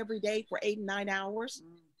all day, every day for 8 and 9 hours.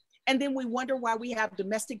 And then we wonder why we have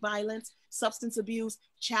domestic violence, substance abuse,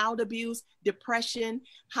 child abuse, depression,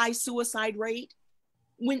 high suicide rate.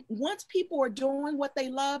 Once people are doing what they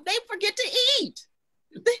love, they forget to eat.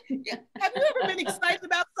 Have you ever been excited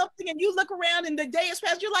about something and you look around and the day has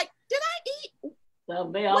passed, you're like, did I eat?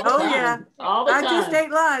 All the time. All the time. I just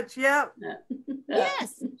ate lunch. Yep.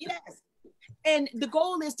 Yes. And the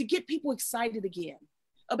goal is to get people excited again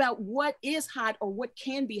about what is hot or what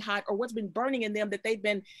can be hot or what's been burning in them that they've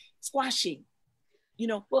been squashing.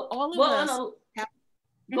 All of us.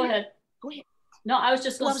 Go ahead. Go ahead. No, I was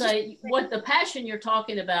just going to say, what the passion you're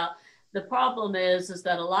talking about, the problem is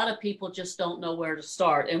that a lot of people just don't know where to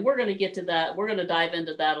start. And we're going to get to that. We're going to dive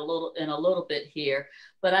into that a little bit here.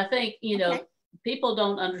 But I think, people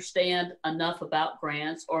don't understand enough about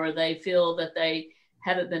grants, or they feel that they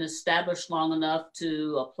haven't been established long enough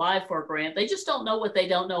to apply for a grant. They just don't know what they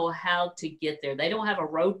don't know how to get there. They don't have a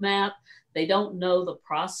roadmap. They don't know the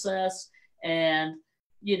process. And,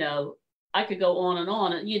 I could go on and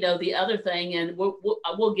on. And, the other thing, and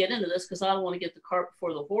we'll get into this because I don't want to get the cart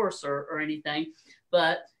before the horse or anything,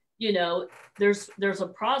 but, there's a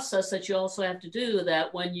process that you also have to do,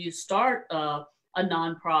 that when you start a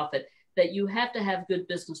nonprofit, that you have to have good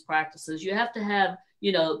business practices. You have to have,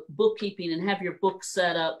 bookkeeping and have your books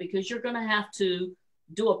set up, because you're going to have to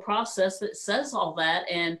do a process that says all that.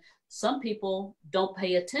 And some people don't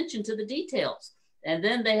pay attention to the details. And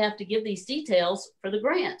then they have to give these details for the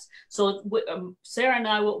grants. So Sarah and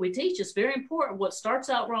I, what we teach is very important. What starts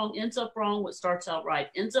out wrong ends up wrong. What starts out right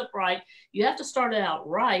ends up right. You have to start it out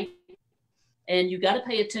right. And you got to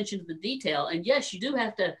pay attention to the detail. And yes, you do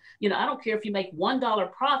have to, I don't care if you make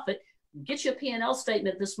 $1 profit, get your P&L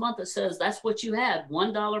statement this month that says that's what you had,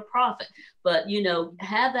 $1 profit. But,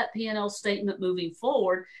 have that P&L statement moving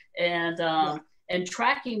forward. And and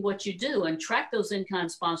tracking what you do and track those in-kind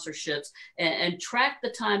sponsorships and track the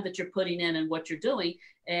time that you're putting in and what you're doing.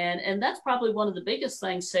 And that's probably one of the biggest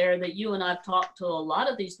things, Sarah, that you and I've talked to a lot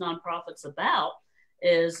of these nonprofits about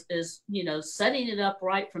is setting it up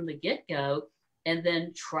right from the get-go and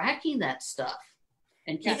then tracking that stuff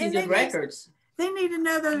and keeping good records. They need to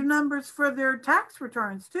know those numbers for their tax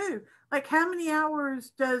returns too. Like how many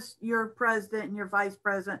hours does your president and your vice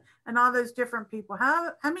president and all those different people,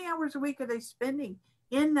 how many hours a week are they spending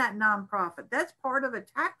in that nonprofit? That's part of a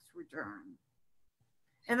tax return.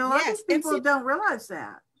 And a lot of people don't realize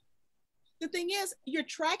that. The thing is, you're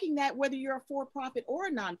tracking that whether you're a for-profit or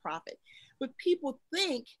a nonprofit, but people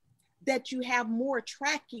think that you have more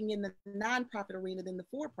tracking in the nonprofit arena than the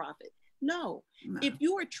for-profit. No. If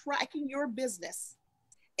you are tracking your business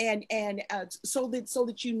and so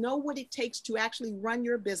that you know what it takes to actually run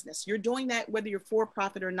your business, you're doing that whether you're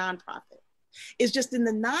for-profit or nonprofit. It's just in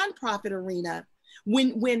the nonprofit arena,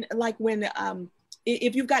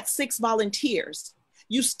 if you've got 6 volunteers,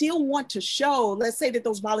 you still want to show, let's say that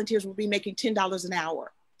those volunteers will be making $10 an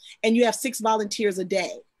hour and you have 6 volunteers a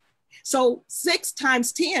day. So 6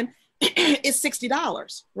 times 10 is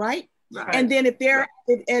 $60, right? Right. And then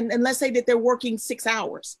and let's say that they're working 6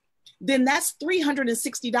 hours, then that's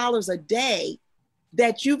 $360 a day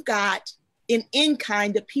that you've got in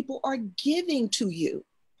kind that people are giving to you.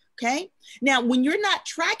 Okay. Now, when you're not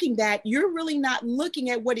tracking that, you're really not looking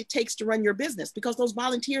at what it takes to run your business because those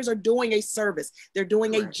volunteers are doing a service. They're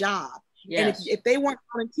doing a job. Yes. And if they weren't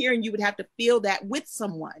volunteering, you would have to feel that with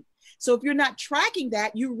someone. So if you're not tracking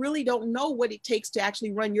that, you really don't know what it takes to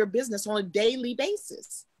actually run your business on a daily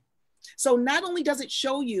basis. So not only does it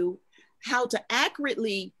show you how to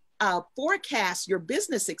accurately forecast your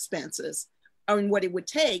business expenses and what it would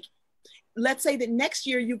take, let's say that next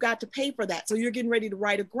year you got to pay for that. So you're getting ready to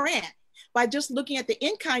write a grant. By just looking at the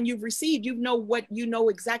in-kind you've received, you know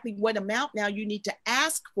exactly what amount now you need to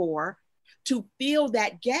ask for to fill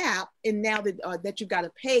that gap. And now that you've got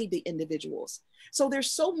to pay the individuals. So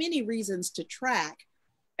there's so many reasons to track.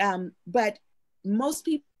 But most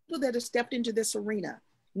people that have stepped into this arena,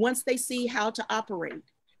 once they see how to operate,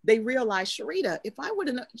 they realize, Sherita,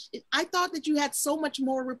 I thought that you had so much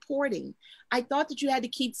more reporting. I thought that you had to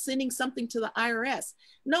keep sending something to the IRS.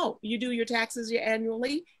 No, you do your taxes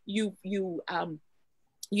annually. Now,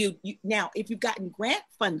 if you've gotten grant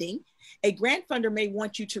funding, a grant funder may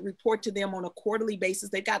want you to report to them on a quarterly basis.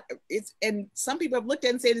 And some people have looked at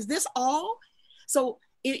it and said, is this all? So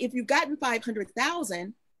if you've gotten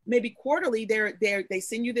 500,000, maybe quarterly, they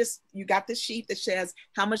send you this, you got this sheet that says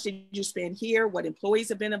how much did you spend here, what employees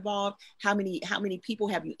have been involved, how many people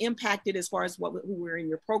have you impacted as far as who were in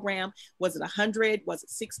your program, was it 100, was it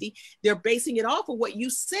 60? They're basing it off of what you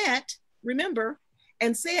sent, remember,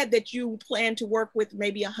 and said that you plan to work with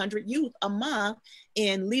maybe 100 youth a month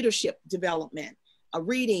in leadership development,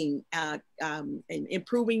 reading, and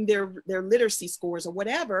improving their literacy scores or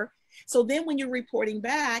whatever. So then when you're reporting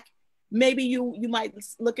back, maybe you might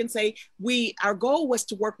look and say, our goal was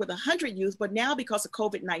to work with 100 youth, but now because of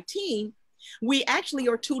COVID-19, we actually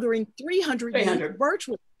are tutoring 300 youth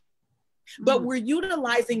virtually. But we're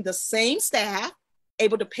utilizing the same staff,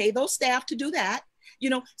 able to pay those staff to do that.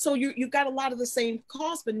 So you've got a lot of the same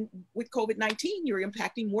costs, but with COVID-19, you're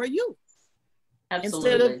impacting more youth.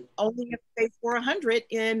 Absolutely. Instead of only a space for 100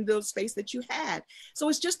 in the space that you had. So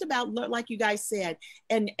it's just about, like you guys said,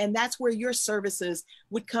 and that's where your services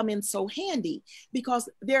would come in so handy, because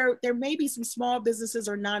there may be some small businesses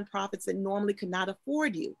or nonprofits that normally could not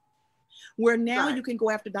afford you, where now you can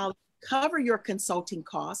go after dollars, cover your consulting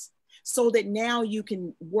costs so that now you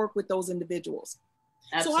can work with those individuals.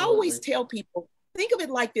 Absolutely. So I always tell people, think of it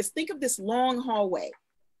like this, think of this long hallway.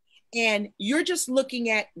 And you're just looking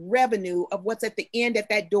at revenue of what's at the end at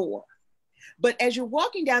that door. But as you're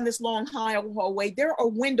walking down this long hallway, there are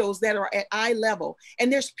windows that are at eye level.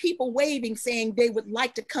 And there's people waving, saying they would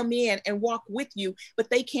like to come in and walk with you, but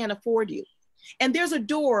they can't afford you. And there's a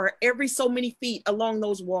door every so many feet along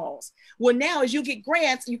those walls. Well, now as you get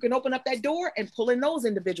grants, you can open up that door and pull in those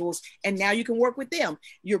individuals. And now you can work with them.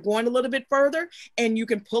 You're going a little bit further and you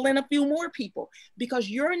can pull in a few more people, because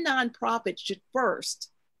your nonprofit should first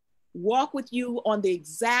walk with you on the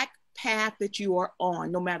exact path that you are on,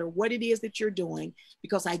 no matter what it is that you're doing,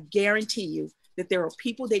 because I guarantee you that there are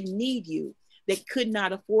people that need you that could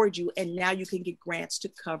not afford you. And now you can get grants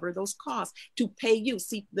to cover those costs, to pay you.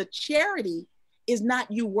 See, the charity is not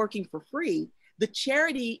you working for free. The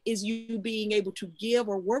charity is you being able to give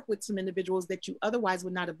or work with some individuals that you otherwise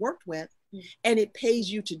would not have worked with, and it pays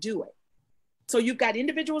you to do it. So you've got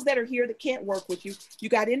individuals that are here that can't work with you. You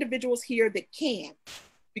got individuals here that can,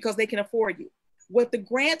 because they can afford you. What the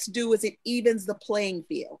grants do is it evens the playing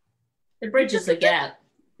field. It bridges the gap.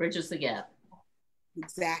 Bridges the gap.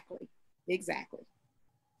 Exactly. Exactly.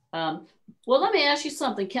 Well, let me ask you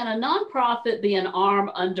something. Can a nonprofit be an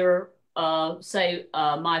arm under, say,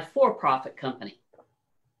 my for-profit company?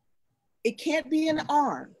 It can't be an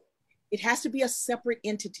arm. It has to be a separate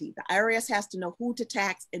entity. The IRS has to know who to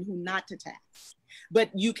tax and who not to tax. But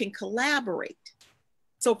you can collaborate.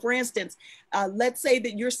 So for instance, let's say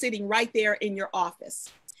that you're sitting right there in your office,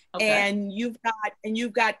 okay, and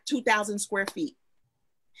you've got 2,000 square feet.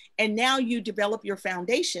 And now you develop your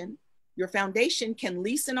foundation. Your foundation can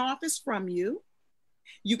lease an office from you.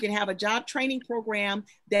 You can have a job training program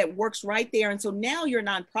that works right there. And so now you're a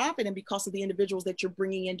nonprofit, and because of the individuals that you're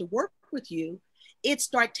bringing in to work with you, it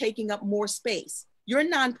starts taking up more space. Your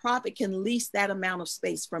nonprofit can lease that amount of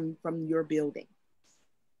space from your building.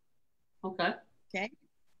 Okay. Okay.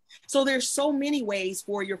 So there's so many ways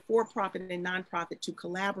for your for-profit and nonprofit to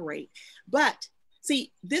collaborate. But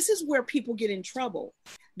see, this is where people get in trouble,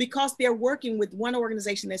 because they're working with one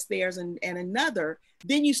organization that's theirs and another,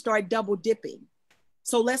 then you start double dipping.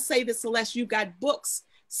 So let's say that, Celeste, you've got books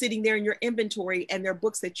sitting there in your inventory, and they're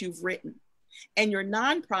books that you've written. And your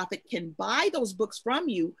nonprofit can buy those books from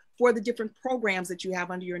you for the different programs that you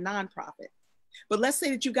have under your nonprofit. But let's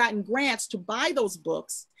say that you've gotten grants to buy those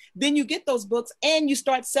books, then you get those books and you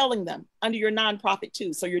start selling them under your nonprofit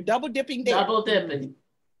too. So you're double dipping there. Double dipping.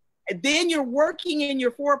 And then you're working in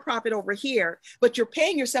your for-profit over here, but you're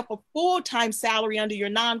paying yourself a full-time salary under your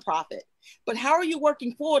nonprofit. But how are you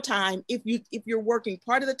working full-time if you're working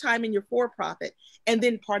part of the time in your for-profit and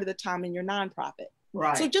then part of the time in your nonprofit?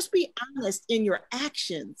 Right. So just be honest in your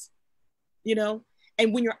actions, you know,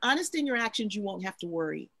 and when you're honest in your actions, you won't have to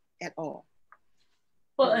worry at all.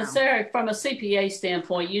 Well, and Sarah, from a CPA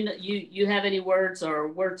standpoint, you have any words or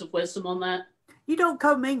words of wisdom on that? You don't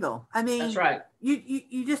commingle. I mean, that's right.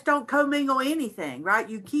 You just don't commingle anything, right?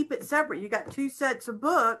 You keep it separate. You got two sets of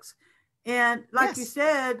books. And like yes, you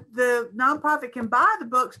said, the nonprofit can buy the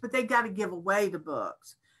books, but they got to give away the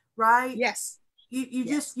books, right? Yes.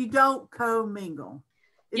 You don't commingle.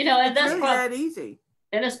 You know, and that's really that easy.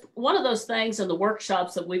 And it's one of those things in the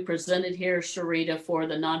workshops that we presented here, Sherita, for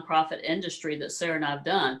the nonprofit industry that Sarah and I have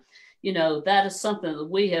done. You know, that is something that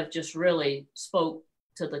we have just really spoke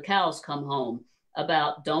to the cows come home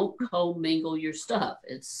about. Don't commingle your stuff.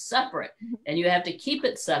 It's separate, and you have to keep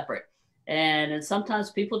it separate. And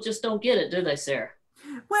sometimes people just don't get it, do they, Sarah?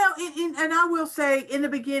 Well, and I will say, in the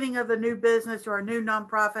beginning of a new business or a new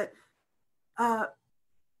nonprofit,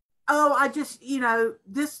 I just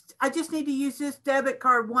need to use this debit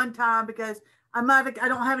card one time because I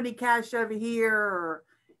don't have any cash over here, or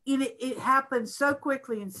it happens so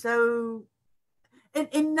quickly and so,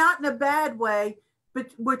 and not in a bad way,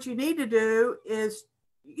 but what you need to do is,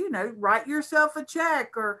 write yourself a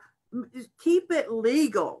check or keep it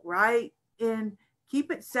legal, right? And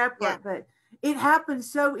keep it separate. Yeah. But it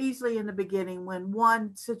happens so easily in the beginning when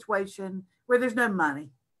one situation where there's no money.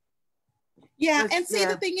 Yeah. And see,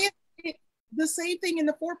 the thing is, the same thing in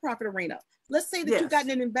the for-profit arena. Let's say that you've gotten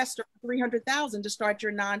an investor for $300,000 to start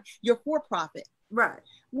your for-profit. Right.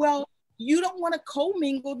 Well, you don't want to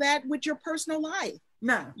commingle that with your personal life.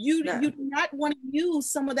 No. You do not want to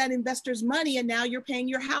use some of that investor's money and now you're paying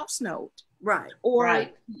your house note. Right. Or,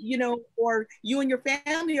 right. Or you and your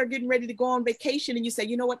family are getting ready to go on vacation and you say,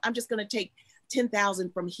 you know what, I'm just going to take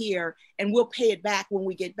 $10,000 from here and we'll pay it back when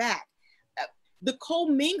we get back. The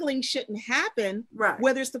commingling shouldn't happen, right,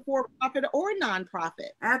 whether it's the for-profit or nonprofit.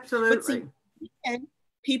 Absolutely. But see, and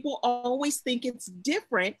people always think it's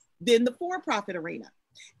different than the for-profit arena.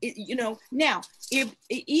 Now,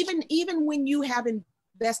 even when you have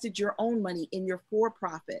invested your own money in your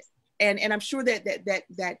for-profit, and I'm sure that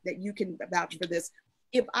you can vouch for this.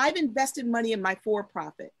 If I've invested money in my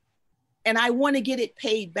for-profit and I want to get it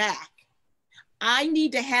paid back, I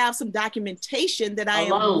need to have some documentation that I am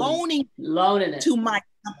loaning it to my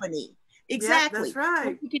company. Exactly. Yeah, that's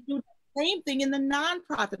right. You can do the same thing in the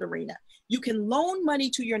nonprofit arena. You can loan money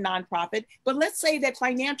to your nonprofit, but let's say that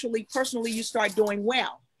financially, personally, you start doing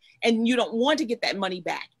well and you don't want to get that money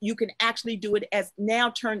back. You can actually do it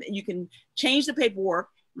you can change the paperwork,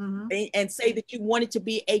 mm-hmm, and say that you want it to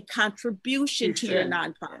be a contribution to your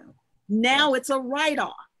nonprofit. Now it's a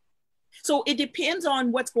write-off. So it depends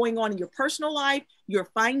on what's going on in your personal life, your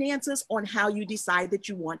finances, on how you decide that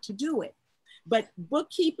you want to do it. But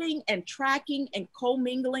bookkeeping and tracking and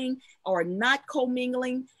commingling or not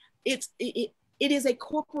commingling, it is a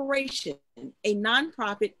corporation. A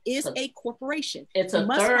nonprofit is a corporation. It's a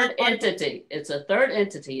third entity. It's a third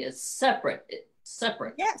entity. It's separate. It's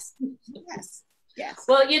separate. Yes. Yes. Yes.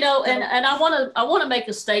 Well, you know, and I want to make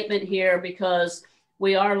a statement here, because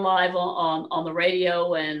we are live on the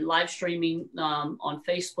radio and live streaming on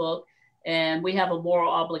Facebook, and we have a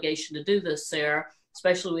moral obligation to do this, Sarah,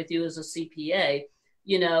 especially with you as a CPA.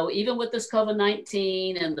 You know, even with this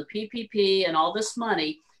COVID-19 and the PPP and all this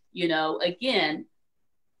money, you know, again,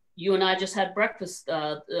 you and I just had breakfast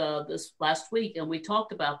this last week, and we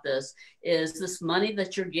talked about this, is this money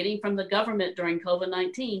that you're getting from the government during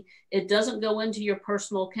COVID-19, it doesn't go into your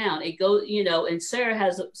personal account. It goes, you know, and Sarah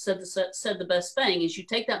has said the best thing is you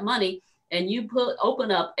take that money and you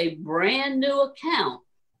open up a brand new account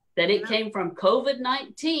that it came from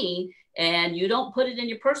COVID-19, and you don't put it in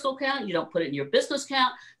your personal account. You don't put it in your business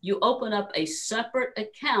account. You open up a separate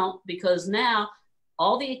account, because now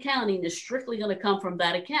all the accounting is strictly going to come from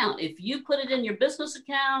that account. If you put it in your business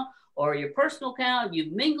account or your personal account,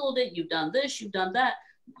 you've mingled it, you've done this, you've done that,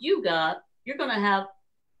 you're going to have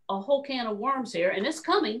a whole can of worms here, and it's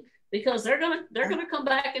coming, because they're going to come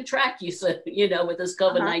back and track you, so, you know, with this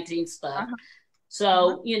COVID-19 stuff.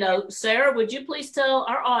 So, you know, Sarah, would you please tell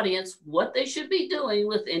our audience what they should be doing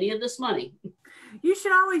with any of this money? You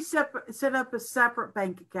should always set up a separate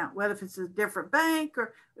bank account, whether if it's a different bank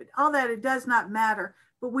or all that, it does not matter.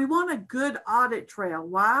 But we want a good audit trail.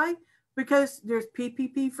 Why? Because there's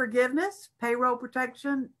PPP forgiveness, payroll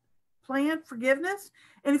protection plan forgiveness.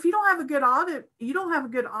 And if you don't have a good audit,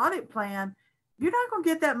 plan, you're not going to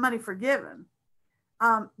get that money forgiven.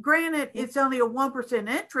 Granted, it's only a 1%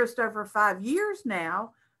 interest over 5 years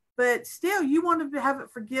now, but still, you want to have it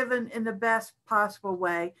forgiven in the best possible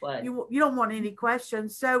way. Right. You don't want any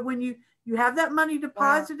questions. So when you have that money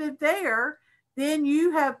deposited there, then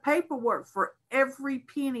you have paperwork for every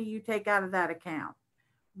penny you take out of that account.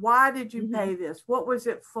 Why did you pay this? What was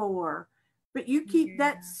it for? But you keep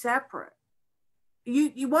that separate.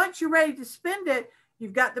 You once you're ready to spend it,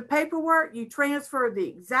 you've got the paperwork, you transfer the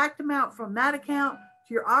exact amount from that account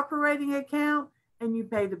to your operating account, and you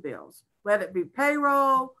pay the bills, whether it be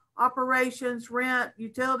payroll, operations, rent,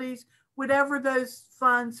 utilities, whatever those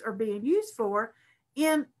funds are being used for.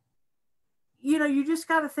 And, you know, you just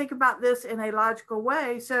got to think about this in a logical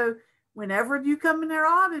way. So whenever you come in there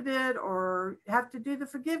audited or have to do the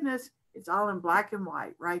forgiveness, it's all in black and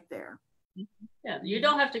white right there. Yeah, you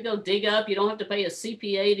don't have to go dig up. You don't have to pay a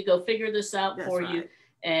CPA to go figure this out for you.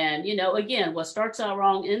 And, you know, again, what starts out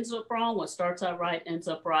wrong ends up wrong. What starts out right ends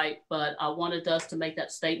up right. But I wanted us to make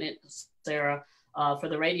that statement, Sarah, for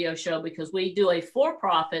the radio show, because we do a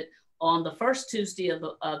for-profit on the first Tuesday of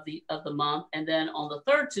the month, and then on the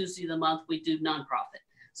third Tuesday of the month we do nonprofit.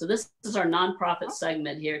 So this is our nonprofit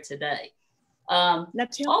segment here today. Go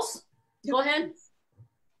ahead.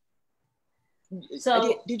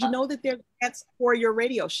 So did you know that there are grants for your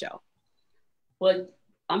radio show? Well,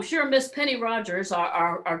 I'm sure Miss Penny Rogers,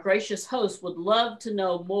 our gracious host, would love to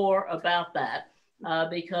know more about that.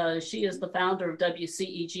 Because she is the founder of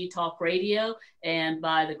WCEG Talk Radio, and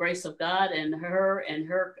by the grace of God and her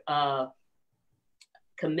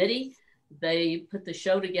committee, they put the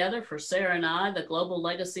show together for Sarah and I, the Global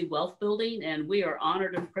Legacy Wealth Building, and we are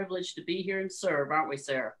honored and privileged to be here and serve, aren't we,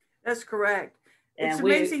 Sarah? That's correct. It's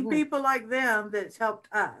amazing people like them that's helped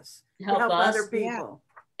us, help other people.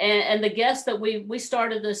 And the guests that we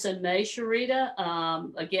started this in May, Sherita,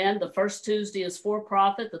 again, the first Tuesday is for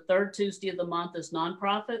profit. The third Tuesday of the month is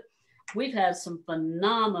nonprofit. We've had some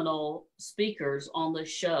phenomenal speakers on the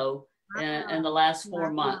show in the last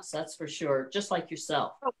 4 months. That's for sure. Just like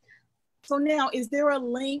yourself. So now, is there a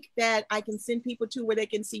link that I can send people to where they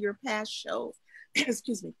can see your past shows?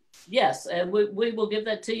 Excuse me. Yes, and we will give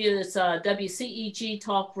that to you. It's WCEG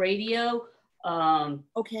Talk Radio.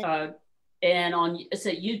 Okay. And it's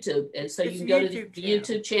at YouTube, and so you can go to the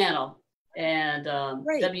YouTube channel and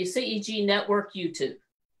WCEG Network YouTube.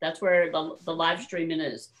 That's where the live streaming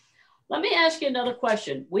is. Let me ask you another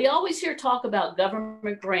question. We always hear talk about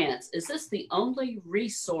government grants. Is this the only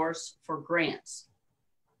resource for grants?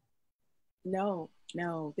 No,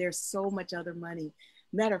 there's so much other money.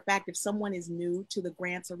 Matter of fact, if someone is new to the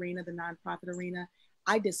grants arena, the nonprofit arena,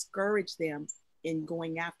 I discourage them in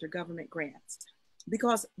going after government grants,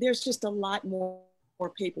 because there's just a lot more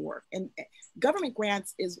paperwork. And government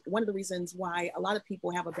grants is one of the reasons why a lot of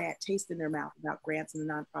people have a bad taste in their mouth about grants in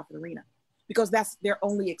the nonprofit arena, because that's their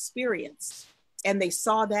only experience. And they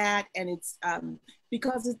saw that, and it's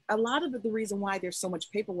because a lot of the reason why there's so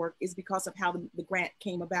much paperwork is because of how the grant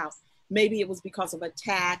came about. Maybe it was because of a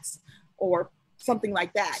tax or something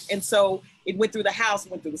like that. And so it went through the House,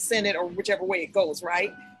 went through the Senate, or whichever way it goes,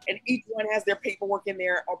 right? And each one has their paperwork in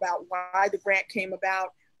there about why the grant came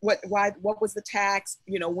about, what was the tax,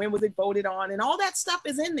 you know, when was it voted on, and all that stuff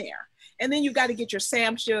is in there. And then you got to get your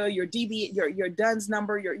SAMHSA, your DB, your DUNS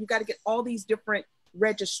number, you got to get all these different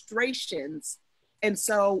registrations. And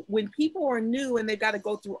so when people are new and they've got to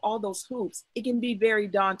go through all those hoops, it can be very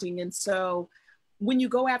daunting. And so when you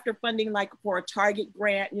go after funding, like for a Target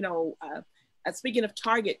grant, you know, speaking of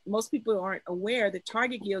Target, most people aren't aware that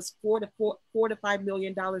Target gives $4 to $5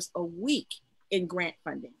 million a week in grant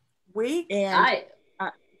funding. And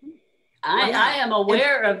I am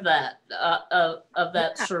aware of that,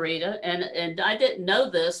 Sherita, and I didn't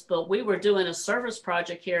know this, but we were doing a service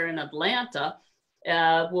project here in Atlanta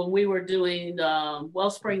when we were doing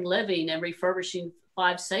Wellspring Living and refurbishing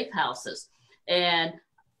 5 safe houses. And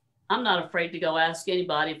I'm not afraid to go ask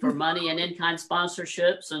anybody for money and in-kind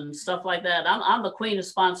sponsorships and stuff like that. I'm the queen of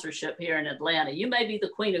sponsorship here in Atlanta. You may be the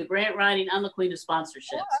queen of grant writing. I'm the queen of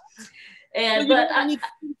sponsorships. And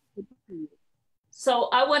so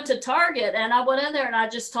I went to Target and I went in there and I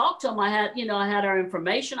just talked to them. I had our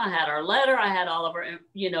information, I had our letter, I had all of our,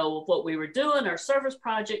 what we were doing, our service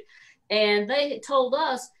project. And they told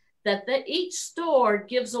us that each store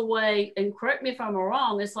gives away, and correct me if I'm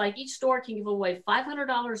wrong, it's like each store can give away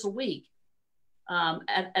 $500 a week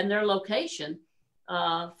at their location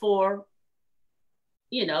for,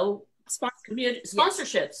 community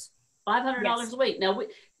sponsorships, $500 a week. Now,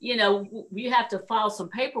 we have to file some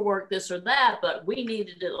paperwork, this or that, but we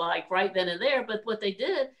needed it like right then and there. But what they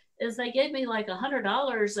did is they gave me like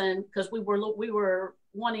 $100, and because we were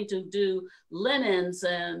wanting to do linens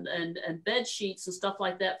and bed sheets and stuff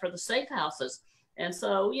like that for the safe houses. And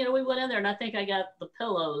so, we went in there and I think I got the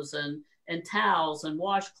pillows and towels and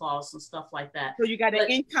washcloths and stuff like that. So you got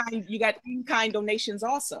in-kind donations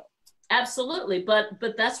also. Absolutely. But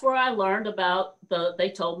that's where I learned about they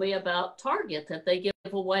told me about Target, that they give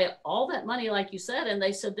away all that money, like you said, and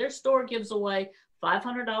they said their store gives away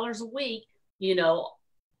 $500 a week,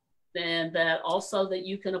 and that also that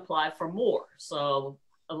you can apply for more. So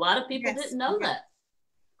a lot of people didn't know that.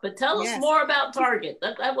 But tell us more about Target.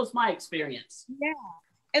 That was my experience. Yeah.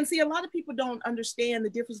 And see, a lot of people don't understand the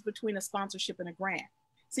difference between a sponsorship and a grant.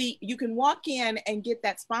 See, you can walk in and get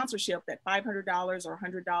that sponsorship, that $500 or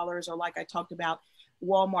 $100, or like I talked about,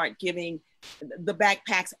 Walmart giving the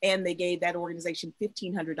backpacks, and they gave that organization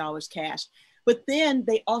 $1,500 cash. But then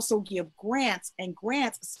they also give grants, and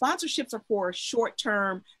sponsorships are for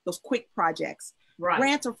short-term, those quick projects. Right.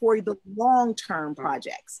 Grants are for the long-term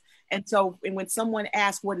projects. And so when someone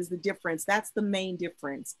asks what is the difference, that's the main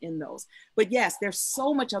difference in those. But yes, there's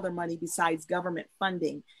so much other money besides government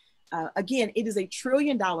funding. Again, it is a $1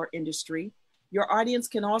 trillion industry. Your audience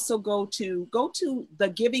can also go to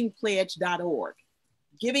thegivingpledge.org.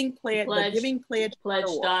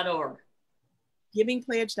 Givingpledge.org.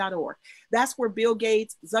 Givingpledge.org. That's where Bill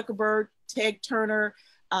Gates, Zuckerberg, Ted Turner,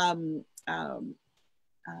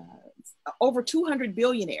 over 200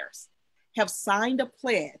 billionaires have signed a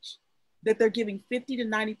pledge that they're giving 50 to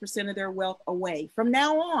 90% of their wealth away. From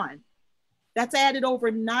now on, that's added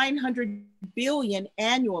over 900 billion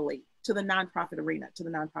annually to the nonprofit arena, to the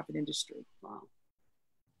nonprofit industry. Wow.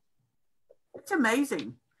 It's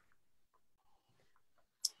amazing.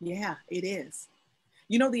 Yeah, it is.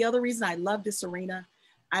 The other reason I love this arena,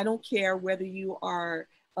 I don't care whether you are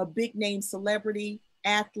a big name celebrity,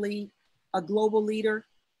 athlete, a global leader,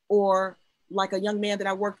 or like a young man that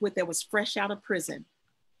I worked with that was fresh out of prison.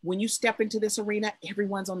 When you step into this arena,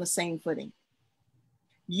 everyone's on the same footing.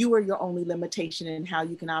 You are your only limitation in how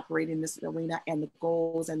you can operate in this arena, and the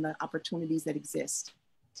goals and the opportunities that exist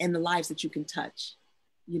and the lives that you can touch.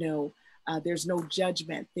 There's no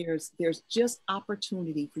judgment. There's just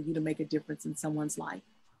opportunity for you to make a difference in someone's life.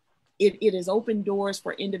 It has opened doors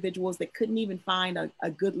for individuals that couldn't even find a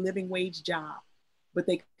good living wage job, but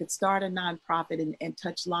they could start a nonprofit and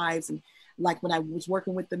touch lives. And like when I was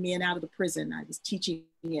working with the men out of the prison, I was teaching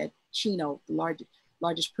at Chino, the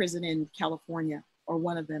largest prison in California, or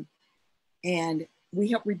one of them. And we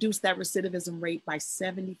helped reduce that recidivism rate by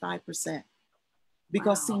 75%.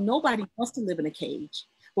 Because see, nobody wants to live in a cage.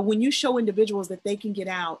 But when you show individuals that they can get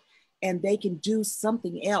out and they can do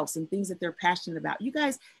something else and things that they're passionate about, you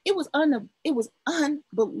guys, it was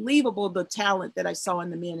unbelievable, the talent that I saw in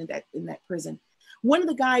the men in that prison. One of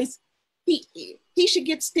the guys, he should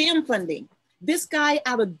get STEM funding. This guy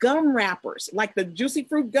out of gum wrappers, like the juicy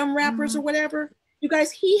fruit gum wrappers or whatever, you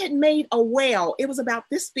guys, he had made a well. It was about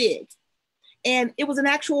this big. And it was an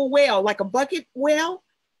actual well, like a bucket well.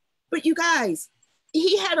 But you guys,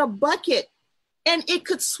 he had a bucket and it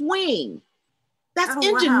could swing. That's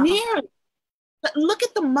engineering. Wow. Look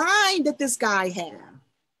at the mind that this guy had.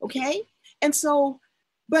 Okay. And so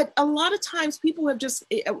But a lot of times people have just,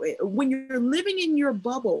 when you're living in your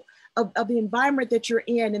bubble of the environment that you're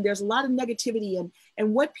in, and there's a lot of negativity,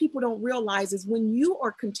 and what people don't realize is when you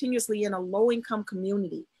are continuously in a low income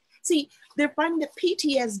community, see, they're finding that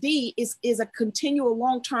PTSD is a continual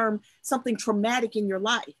long-term something traumatic in your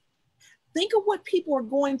life. Think of what people are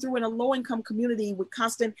going through in a low-income community with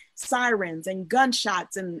constant sirens and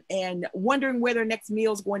gunshots and wondering where their next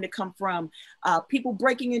meal is going to come from, people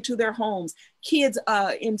breaking into their homes, kids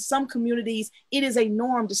in some communities, it is a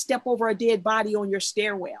norm to step over a dead body on your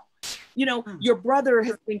stairwell. You know, your brother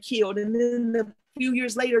has been killed, and then a few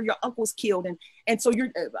years later, your uncle's killed. And so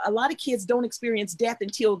a lot of kids don't experience death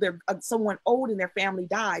until they're someone old in their family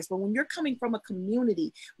dies. But when you're coming from a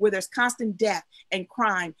community where there's constant death and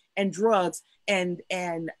crime and drugs and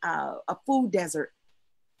a food desert,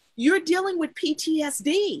 you're dealing with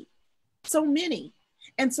PTSD, so many.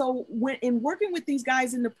 And so when in working with these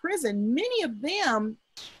guys in the prison, many of them,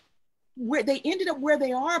 where they ended up where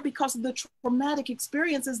they are because of the traumatic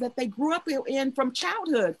experiences that they grew up in from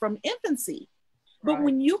childhood, from infancy. But Right.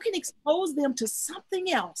 when you can expose them to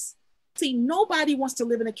something else, see, nobody wants to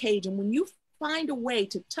live in a cage. And when you find a way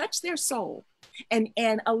to touch their soul and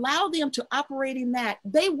allow them to operate in that,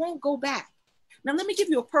 they won't go back. Now, let me give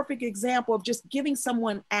you a perfect example of just giving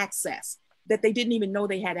someone access that they didn't even know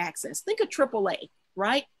they had access. Think of AAA,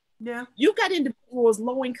 right? Yeah. You've got individuals,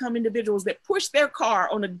 low-income individuals that push their car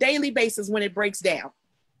on a daily basis when it breaks down.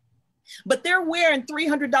 But they're wearing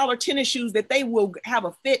 $300 tennis shoes that they will have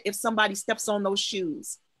a fit if somebody steps on those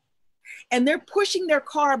shoes. And they're pushing their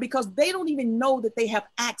car because they don't even know that they have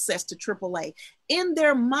access to AAA. In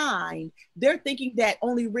their mind, they're thinking that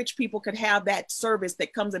only rich people could have that service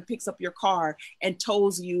that comes and picks up your car and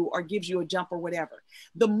tows you or gives you a jump or whatever.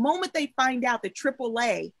 The moment they find out that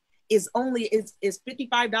AAA is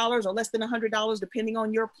 $55 or less than $100, depending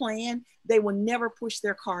on your plan, they will never push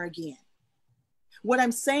their car again. What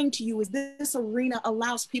I'm saying to you is this arena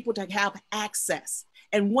allows people to have access.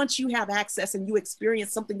 And once you have access and you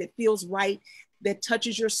experience something that feels right, that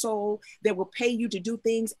touches your soul, that will pay you to do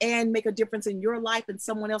things and make a difference in your life and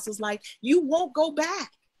someone else's life, you won't go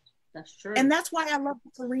back. That's true. And that's why I love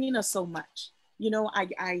this arena so much. You know,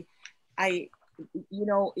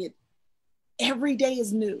 every day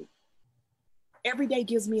is new. Every day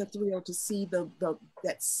gives me a thrill to see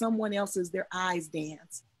that someone else's, their eyes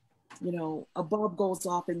dance. You know, a bulb goes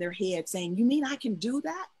off in their head saying, you mean I can do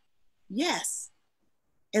that? Yes.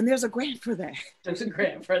 And there's a grant for that. There's a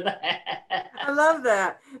grant for that. I love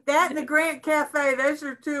that. That and the Grant Cafe, those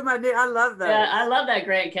are two of my, I love that. Yeah, I love that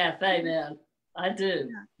Grant Cafe, man. I do.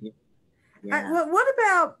 Yeah. What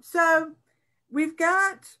about, so we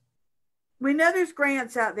know there's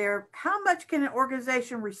grants out there. How much can an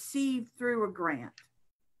organization receive through a grant?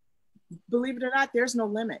 Believe it or not, there's no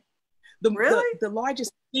limit. Really? The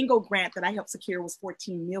largest single grant that I helped secure was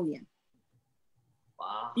 $14 million.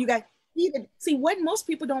 Wow. You guys, see what most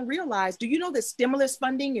people don't realize. Do you know that stimulus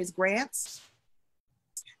funding is grants?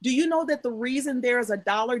 Do you know that the reason there is a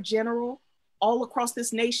Dollar General all across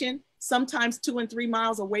this nation, sometimes 2 and 3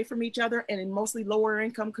 miles away from each other and in mostly lower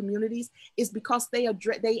income communities, is because they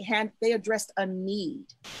addressed a need.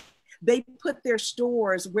 They put their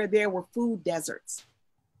stores where there were food deserts,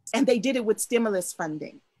 and they did it with stimulus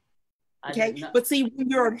funding. Okay, but see,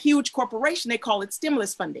 when you're a huge corporation, they call it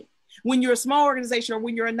stimulus funding. When you're a small organization or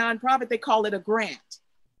when you're a nonprofit, they call it a grant.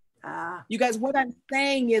 You guys, what I'm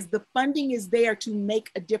saying is the funding is there to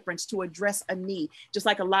make a difference, to address a need. Just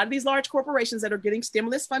like a lot of these large corporations that are getting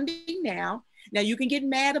stimulus funding now. Now you can get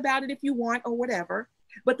mad about it if you want or whatever.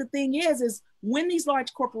 But the thing is when these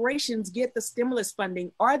large corporations get the stimulus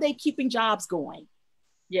funding, are they keeping jobs going?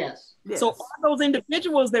 Yes. So all those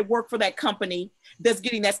individuals that work for that company that's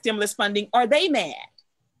getting that stimulus funding, are they mad?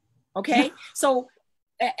 Okay, so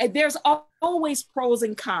there's always pros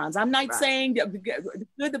and cons. I'm not saying the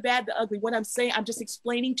good, the bad, the ugly. What I'm saying, I'm just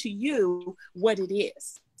explaining to you what it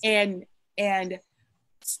is. And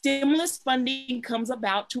stimulus funding comes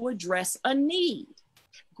about to address a need.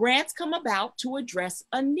 Grants come about to address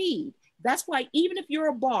a need. That's why even if you're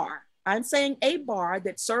a bar, I'm saying a bar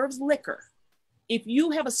that serves liquor, if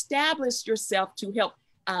you have established yourself to help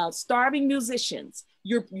starving musicians,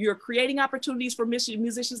 you're creating opportunities for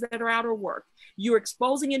musicians that are out of work. You're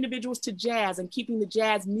exposing individuals to jazz and keeping the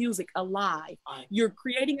jazz music alive. You're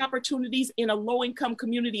creating opportunities in a low-income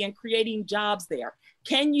community and creating jobs there.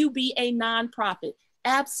 Can you be a nonprofit?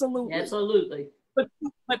 Absolutely. Absolutely.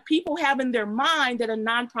 But people have in their mind that a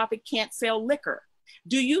nonprofit can't sell liquor.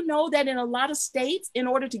 Do you know that in a lot of states, in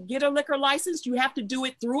order to get a liquor license, you have to do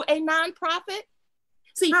it through a nonprofit?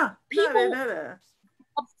 See,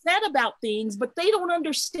 upset about things, but they don't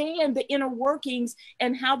understand the inner workings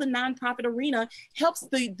and how the nonprofit arena helps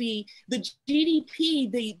the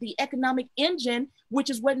GDP, the economic engine, which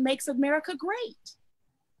is what makes America great.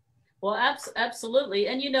 Well, absolutely.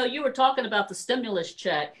 And you were talking about the stimulus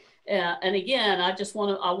check. And again, I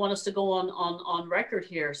want us to go on record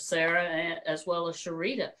here, Sarah, as well as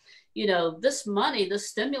Sherita. This money, this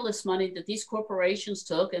stimulus money that these corporations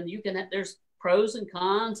took, and there's pros and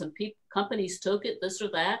cons, and companies took it, this or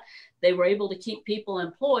that. They were able to keep people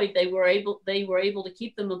employed. They were able to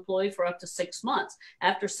keep them employed for up to 6 months.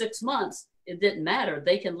 After 6 months, it didn't matter.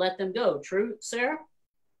 They can let them go. True, Sarah?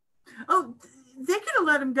 Oh, they could have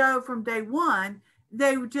let them go from day one.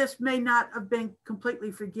 They just may not have been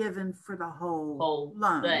completely forgiven for the whole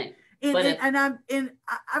loan thing. And I've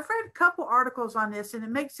read a couple articles on this, and it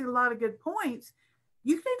makes a lot of good points.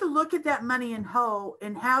 You need to look at that money in whole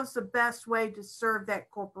and how's the best way to serve that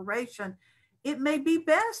corporation. It may be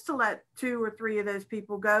best to let 2 or 3 of those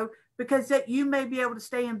people go, because that you may be able to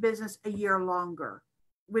stay in business a year longer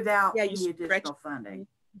without any additional funding.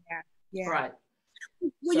 Yeah. Right.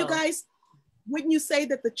 Well, you guys, wouldn't you say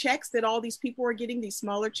that the checks that all these people are getting, these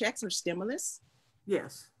smaller checks, are stimulus?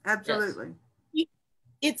 Yes, absolutely. Yes.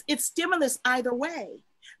 It's stimulus either way.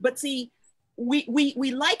 But see, we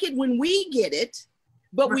like it when we get it,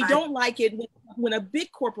 but we don't like it when a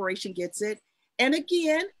big corporation gets it. And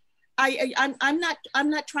again, I'm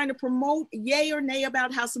not trying to promote yay or nay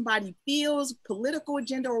about how somebody feels, political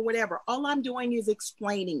agenda or whatever. All I'm doing is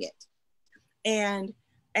explaining it. And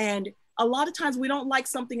a lot of times we don't like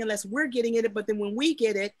something unless we're getting it, but then when we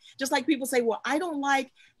get it, just like people say, well, I don't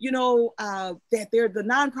like, that they're the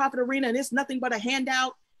nonprofit arena and it's nothing but a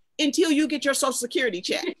handout, until you get your Social Security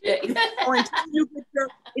check, or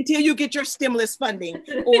until you get your stimulus funding,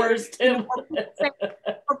 or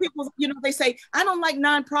people, they say, I don't like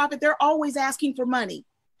nonprofit. They're always asking for money.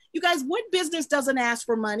 You guys, what business doesn't ask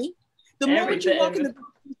for money? The moment you walk in the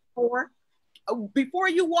store, before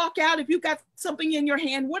you walk out, if you got something in your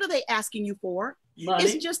hand, what are they asking you for? Money.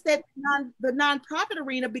 It's just that the nonprofit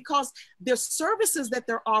arena, because the services that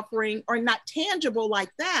they're offering are not tangible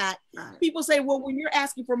like that. Right. People say, well, when you're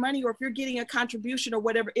asking for money, or if you're getting a contribution or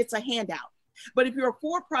whatever, it's a handout. But if you're a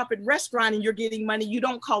for-profit restaurant and you're getting money, you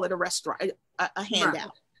don't call it a restaurant, a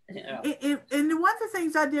handout. Right. Yeah. And one of the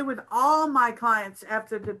things I did with all my clients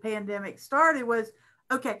after the pandemic started was,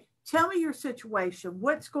 okay, tell me your situation.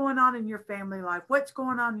 What's going on in your family life? What's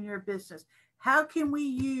going on in your business? How can we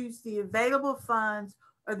use the available funds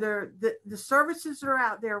or the services that are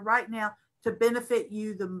out there right now to benefit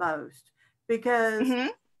you the most? Because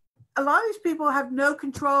a lot of these people have no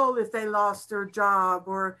control if they lost their job,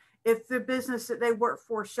 or if the business that they work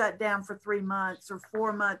for shut down for 3 months or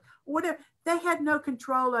 4 months, or whatever. They had no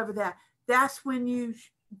control over that. That's when you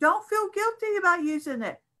don't feel guilty about using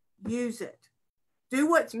it. Use it. Do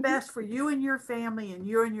what's best for you and your family and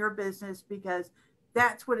you and your business, because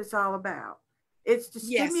that's what it's all about. It's to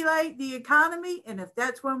stimulate the economy. And if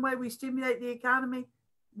that's one way we stimulate the economy,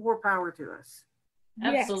 more power to us.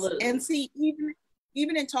 Absolutely. Yes. And see,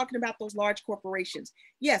 even in talking about those large corporations,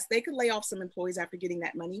 yes, they could lay off some employees after getting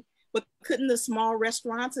that money, but couldn't the small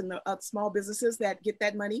restaurants and the small businesses that get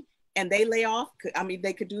that money and they lay off,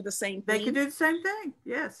 they could do the same thing. They could do the same thing,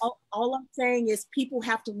 yes. All I'm saying is people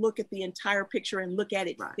have to look at the entire picture and look at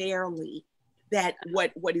it fairly. That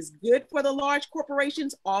what is good for the large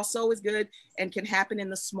corporations also is good and can happen in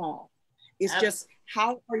the small. It's just,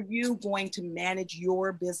 how are you going to manage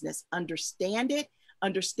your business? Understand it,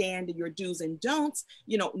 understand your do's and don'ts,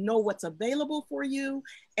 know what's available for you.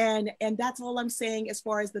 And that's all I'm saying as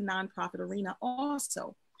far as the nonprofit arena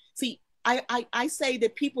also. See, I say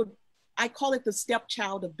that I call it the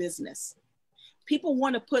stepchild of business. People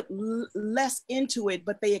want to put less into it,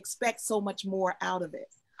 but they expect so much more out of it.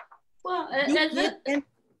 Well, that's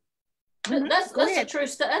a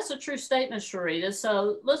true statement, Sherita.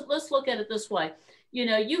 So let's look at it this way.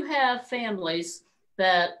 You have families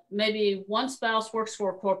that maybe one spouse works for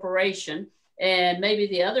a corporation and maybe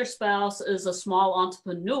the other spouse is a small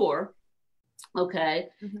entrepreneur. Okay.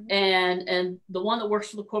 And the one that works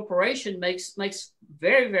for the corporation makes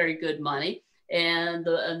very, very good money. And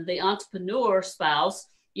the entrepreneur spouse,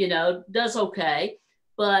 does okay.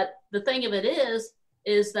 But the thing of it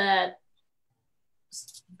is that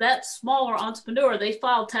smaller entrepreneur, they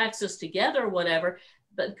file taxes together or whatever,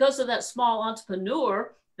 but because of that small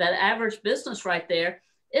entrepreneur, that average business right there,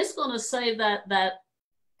 it's going to save that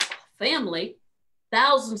family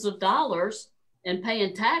thousands of dollars in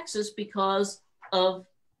paying taxes because of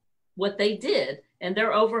what they did and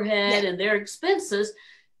their overhead and their expenses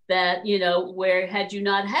that, where had you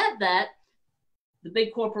not had that, the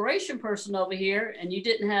big corporation person over here and you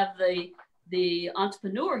didn't have the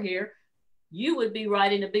entrepreneur here, you would be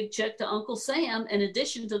writing a big check to Uncle Sam in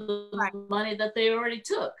addition to the money that they already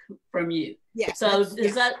took from you. Yes. So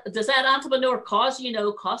does that entrepreneur costing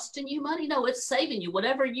you money? No, it's saving you.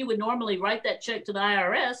 Whatever you would normally write that check to the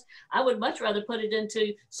IRS, I would much rather put it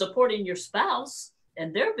into supporting your spouse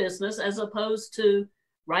and their business as opposed to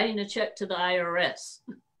writing a check to the IRS.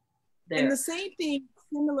 There. And the same thing,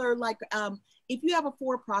 similar, like if you have a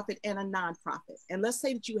for-profit and a nonprofit, and let's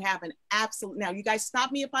say that you have an absolute, now you guys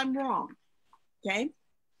stop me if I'm wrong, okay?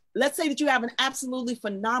 Let's say that you have an absolutely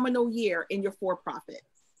phenomenal year in your for-profit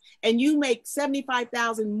and you make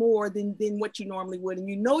 $75,000 more than what you normally would, and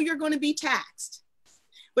you know you're going to be taxed,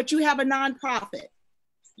 but you have a nonprofit.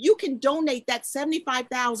 You can donate that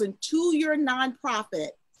 $75,000 to your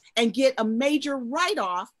nonprofit and get a major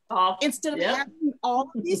write-off instead of having all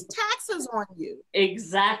of these taxes on you.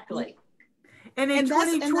 Exactly. And in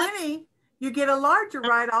 2020, you get a larger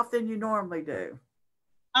write-off than you normally do.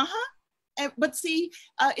 But see,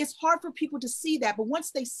 it's hard for people to see that. But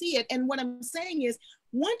once they see it, and what I'm saying is,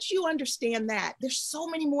 once you understand that, there's so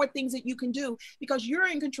many more things that you can do because you're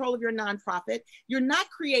in control of your nonprofit. You're not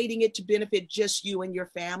creating it to benefit just you and your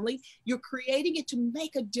family. You're creating it to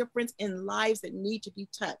make a difference in lives that need to be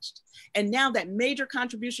touched. And now that major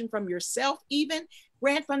contribution from yourself, even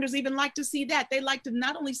grant funders even like to see that. They like to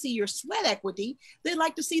not only see your sweat equity, they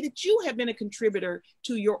like to see that you have been a contributor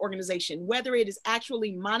to your organization, whether it is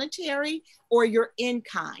actually monetary or your in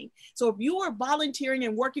kind. So if you are volunteering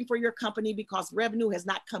and working for your company because revenue has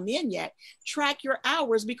not come in yet, track your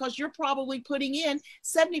hours because you're probably putting in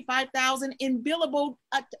 $75,000 in billable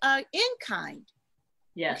in kind.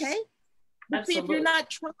 Yes. Okay. But see, if you're not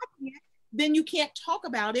tracking it, then you can't talk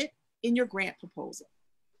about it in your grant proposal.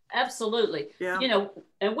 Absolutely. Yeah. You know,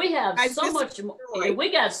 and we have so much more.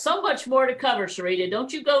 We got so much more to cover, Sherita.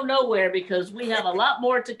 Don't you go nowhere because we have a lot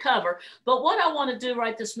more to cover. But what I want to do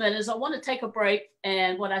right this minute is I want to take a break.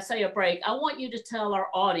 And when I say a break, I want you to tell our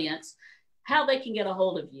audience how they can get a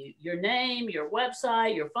hold of you, your name, your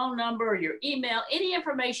website, your phone number, your email, any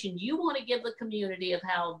information you want to give the community of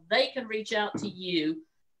how they can reach out to you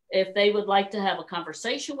if they would like to have a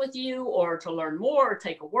conversation with you or to learn more or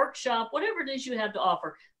take a workshop, whatever it is you have to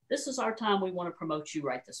offer. This is our time. We want to promote you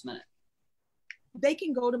right this minute. They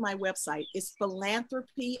can go to my website. It's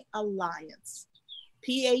Philanthropy Alliance,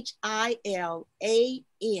 PHILANTHROPY,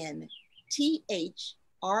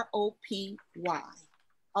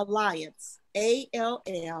 Alliance, ALLIANCE.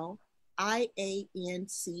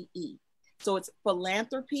 So it's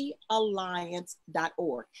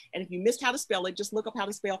philanthropyalliance.org. And if you missed how to spell it, just look up how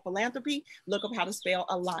to spell philanthropy, look up how to spell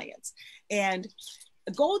alliance. And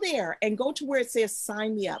go there and go to where it says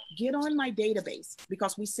sign me up. Get on my database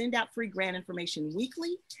because we send out free grant information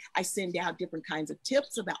weekly. I send out different kinds of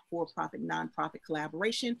tips about for-profit, nonprofit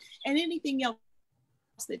collaboration, and anything else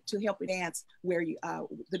that to help advance where you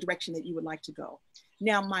the direction that you would like to go.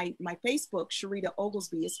 Now my Facebook, Sherita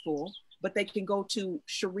Oglesby, is full, but they can go to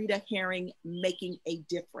Sherita Herring Making a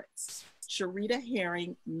Difference. Sherita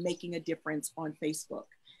Herring Making a Difference on Facebook.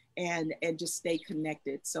 And just stay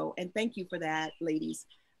connected. So, and thank you for that, ladies,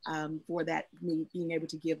 for that, me being able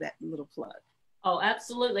to give that little plug. Oh,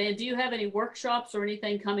 absolutely. And do you have any workshops or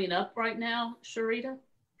anything coming up right now, Sherita?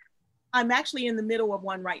 I'm actually in the middle of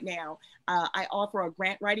one right now. I offer a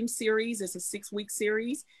grant writing series. It's a 6-week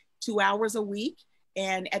series, 2 hours a week.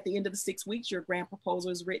 And at the end of the 6 weeks, your grant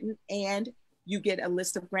proposal is written and you get a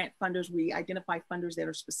list of grant funders. We identify funders that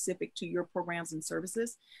are specific to your programs and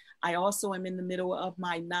services. I also am in the middle of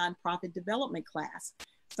my nonprofit development class.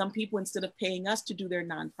 Some people, instead of paying us to do their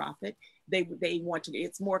nonprofit, they want to,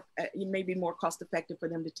 it's more, it may be more cost effective for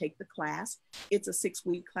them to take the class. It's a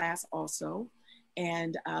 6-week class also.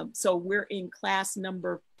 And so we're in class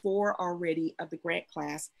number 4 already of the grant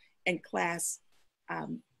class, and class,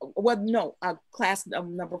 class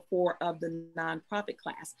number 4 of the nonprofit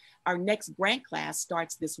class. Our next grant class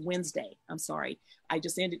starts this Wednesday. I'm sorry, I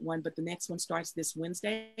just ended one, but the next one starts this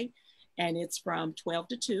Wednesday, and it's from 12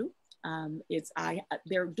 to 2.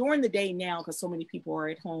 They're during the day now because so many people are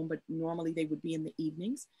at home, but normally they would be in the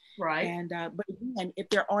evenings. Right. And but again, if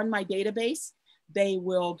they're on my database, they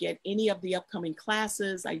will get any of the upcoming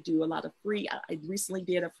classes. I do a lot of free. I recently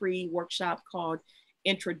did a free workshop called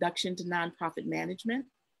Introduction to Nonprofit Management.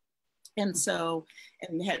 And so,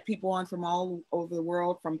 and had people on from all over the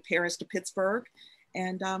world, from Paris to Pittsburgh.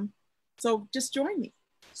 And so just join me.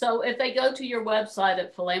 So if they go to your website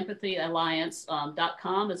at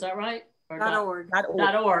philanthropyalliance.com, is that right? Or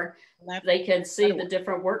 .org. They can see the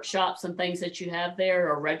different workshops and things that you have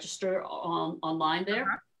there, or register online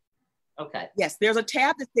there? Okay. Yes, there's a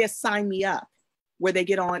tab that says sign me up. where they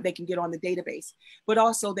can get on the database, but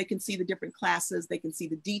also they can see the different classes. They can see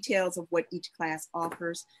the details of what each class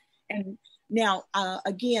offers. And now,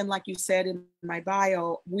 again, like you said in my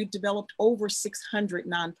bio, we've developed over 600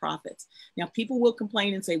 nonprofits. Now, people will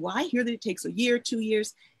complain and say, well, I hear that it takes a year, 2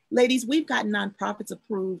 years. Ladies, we've gotten nonprofits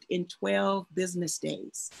approved in 12 business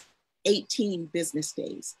days, 18 business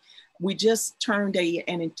days. We just turned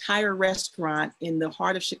an entire restaurant in the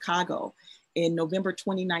heart of Chicago in November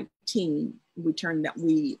 2019. We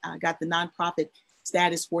got the nonprofit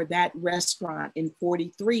status for that restaurant in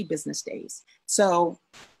 43 business days. So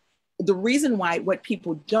the reason why, what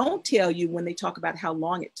people don't tell you when they talk about how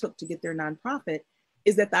long it took to get their nonprofit,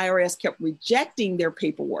 is that the IRS kept rejecting their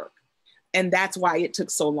paperwork. And that's why it took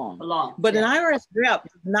so long. But an IRS rep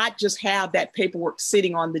does not just have that paperwork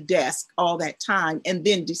sitting on the desk all that time and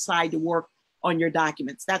then decide to work on your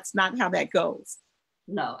documents. That's not how that goes.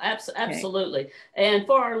 No, absolutely. Okay. And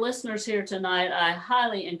for our listeners here tonight, I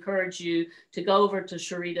highly encourage you to go over to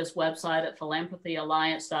Sherita's website at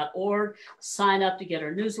philanthropyalliance.org, sign up to get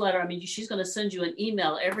her newsletter. I mean, she's going to send you an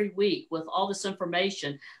email every week with all this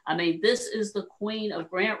information. I mean, this is the queen of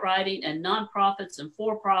grant writing and nonprofits and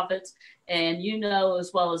for-profits. And you know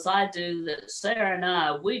as well as I do that Sarah and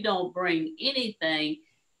I, we don't bring anything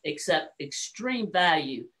except extreme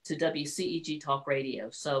value to WCEG Talk Radio.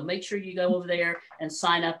 So make sure you go over there and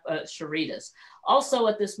sign up at Sherita's. Also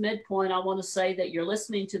at this midpoint, I want to say that you're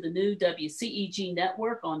listening to the new WCEG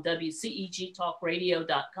Network on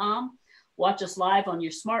WCEGTalkRadio.com. Watch us live on your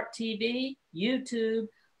smart TV, YouTube,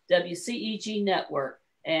 WCEG Network.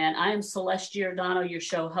 And I am Celeste Giordano, your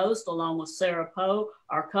show host, along with Sara Poe,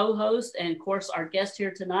 our co-host. And of course, our guest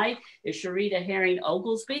here tonight is Sherita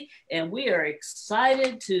Herring-Oglesby. And we are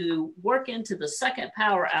excited to work into the second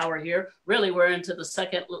power hour here. Really, we're into the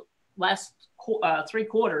last 3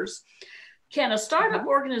 quarters. Can a startup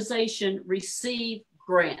organization receive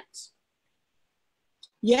grants?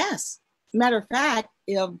 Yes. Matter of fact,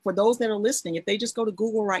 for those that are listening, if they just go to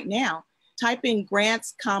Google right now, type in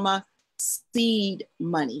grants, seed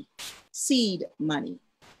money. See,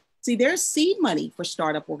 there's seed money for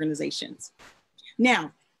startup organizations.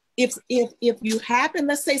 Now, if you happen,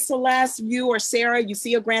 let's say Celeste, you or Sarah, you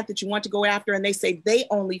see a grant that you want to go after and they say they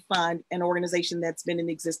only fund an organization that's been in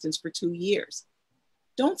existence for 2 years.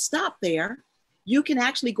 Don't stop there. You can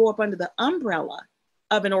actually go up under the umbrella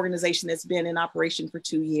of an organization that's been in operation for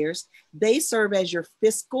 2 years. They serve as your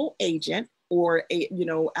fiscal agent or a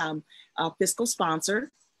fiscal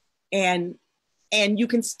sponsor. And you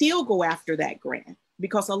can still go after that grant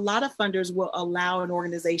because a lot of funders will allow an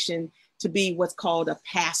organization to be what's called a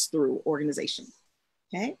pass-through organization.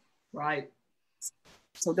 Okay? Right.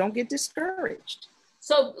 So don't get discouraged.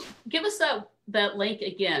 So give us that link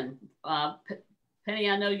again. Penny,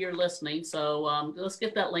 I know you're listening, so let's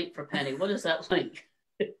get that link for Penny. What is that link?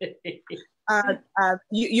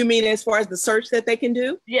 You mean as far as the search that they can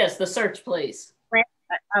do? Yes, the search, please.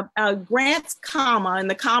 Grants, comma, and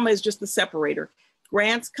the comma is just the separator.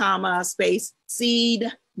 Grants, comma, space,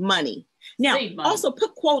 seed money. Now, also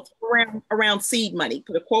put quotes around seed money.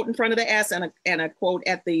 Put a quote in front of the S and a quote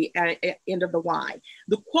at the end of the Y.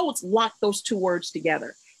 The quotes lock those 2 words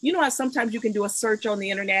together. You know how sometimes you can do a search on the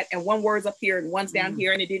internet and one word's up here and one's down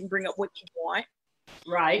here and it didn't bring up what you want?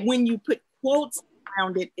 Right. When you put quotes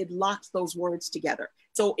around it, it locks those words together.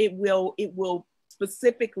 So it will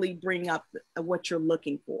specifically bring up what you're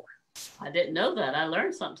looking for. I didn't know that. I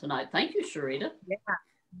learned something tonight. Thank you, Sherita.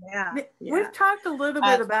 Yeah. We've talked a little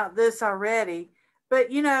bit about this already,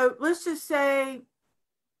 but let's just say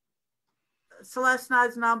Celeste and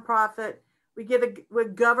I's nonprofit, we get a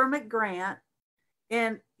government grant,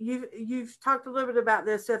 and you've talked a little bit about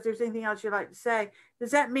this. So if there's anything else you'd like to say,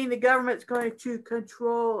 does that mean the government's going to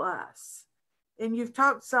control us? And you've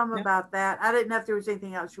talked some about that. I didn't know if there was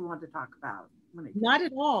anything else you wanted to talk about. Not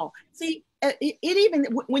at all. See, it even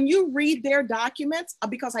when you read their documents,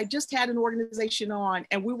 because I just had an organization on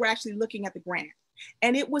and we were actually looking at the grant,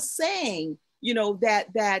 and it was saying,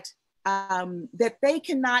 that they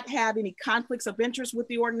cannot have any conflicts of interest with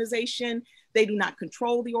the organization. They do not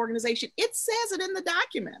control the organization. It says it in the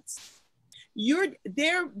documents.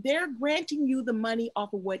 They're granting you the money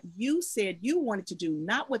off of what you said you wanted to do,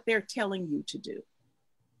 not what they're telling you to do.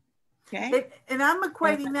 Okay. And I'm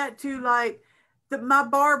equating that to like my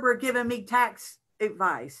barber giving me tax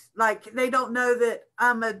advice. Like they don't know that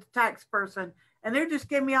I'm a tax person and they're just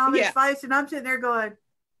giving me all this advice. And I'm sitting there going,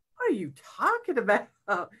 what are you talking about?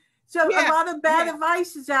 So a lot of bad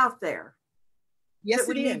advice is out there. Yes,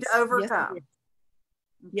 that we need to overcome.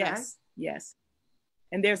 Yes, yes.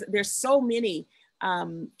 And there's so many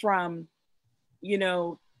from,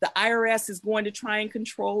 the IRS is going to try and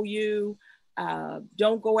control you.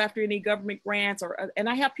 don't go after any government grants, and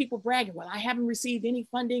I have people bragging, well, I haven't received any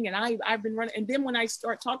funding and I've been running. And then when I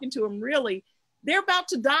start talking to them, really, they're about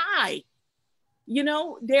to die. You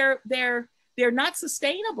know, they're not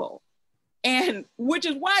sustainable. And which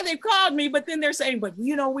is why they called me, but then they're saying, but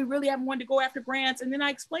you know, we really haven't wanted to go after grants. And then I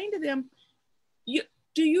explained to them,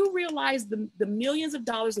 do you realize the millions of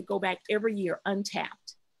dollars that go back every year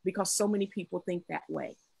untapped because so many people think that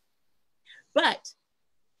way? But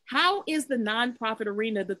how is the nonprofit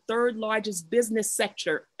arena the third largest business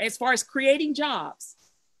sector as far as creating jobs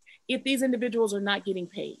if these individuals are not getting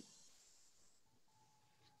paid?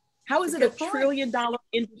 How is it a $1 trillion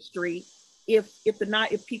industry if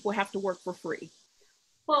people have to work for free?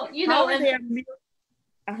 Well, you know,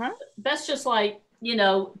 that's just like, you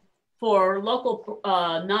know, for local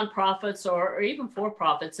nonprofits or even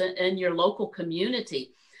for-profits in your local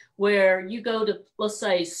community, where you go to, let's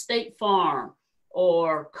say, State Farm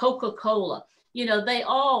or Coca-Cola, you know, they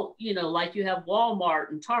all, you know, like you have Walmart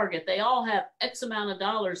and Target, they all have X amount of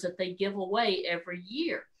dollars that they give away every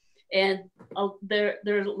year. And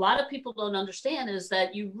there's a lot of people don't understand is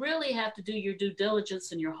that you really have to do your due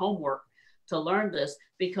diligence and your homework to learn this,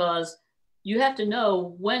 because you have to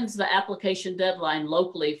know when's the application deadline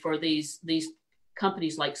locally for these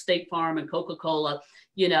companies like State Farm and Coca-Cola,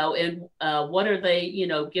 you know, and what are they, you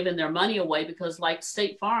know, giving their money away? Because like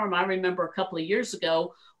State Farm, I remember a couple of years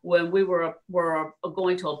ago when we were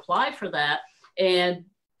going to apply for that and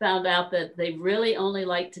found out that they really only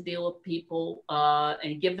like to deal with people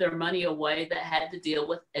and give their money away that had to deal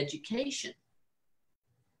with education.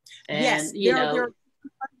 And, yes,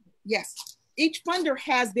 yes. Each funder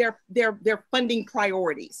has their funding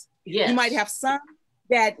priorities. Yes. You might have some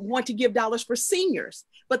that want to give dollars for seniors,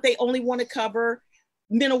 but they only want to cover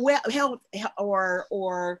mental health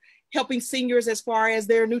or helping seniors as far as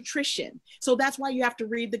their nutrition. So that's why you have to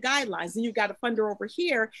read the guidelines. And you've got a funder over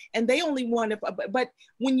here and they only want to, but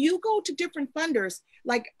when you go to different funders,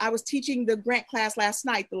 like I was teaching the grant class last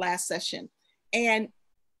night, the last session, and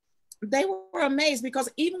they were amazed because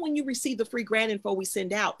even when you receive the free grant info we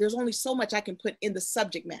send out, there's only so much I can put in the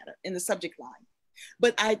subject matter, in the subject line.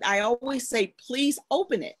 But I always say, please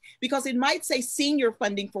open it, because it might say senior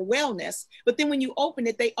funding for wellness, but then when you open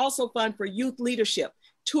it, they also fund for youth leadership,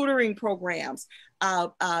 tutoring programs,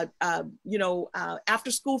 after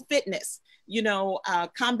school fitness,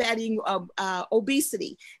 combating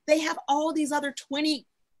obesity. They have all these other 20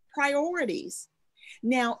 priorities.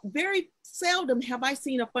 Now, very seldom have I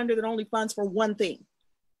seen a funder that only funds for one thing,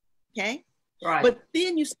 okay? Right. But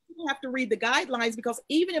then you still have to read the guidelines, because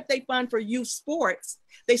even if they fund for youth sports,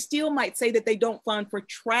 they still might say that they don't fund for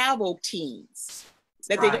travel teams,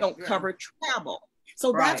 that they don't cover travel.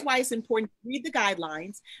 So that's why it's important to read the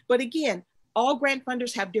guidelines. But again, all grant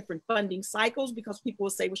funders have different funding cycles, because people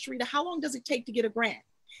will say, well, Sherita, how long does it take to get a grant?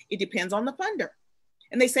 It depends on the funder.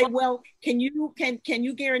 And they say, well, can you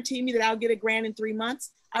guarantee me that I'll get a grant in 3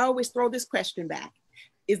 months? I always throw this question back.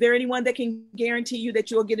 Is there anyone that can guarantee you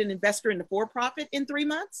that you'll get an investor in the for-profit in 3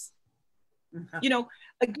 months?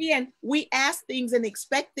 Again, we ask things and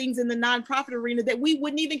expect things in the nonprofit arena that we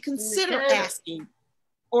wouldn't even consider asking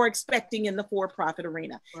or expecting in the for-profit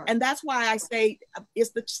arena. Right. And that's why I say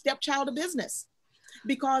it's the stepchild of business,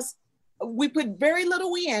 because we put very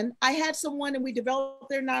little in. I had someone and we developed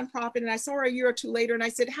their nonprofit, and I saw her a year or two later and I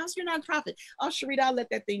said, how's your nonprofit? Oh, Sherita, I'll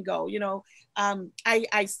let that thing go.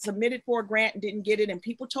 I submitted for a grant and didn't get it, and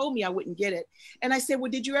people told me I wouldn't get it. And I said,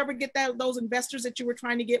 well, did you ever get those investors that you were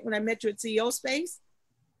trying to get when I met you at CEO Space?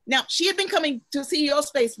 Now, she had been coming to CEO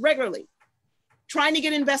Space regularly, trying to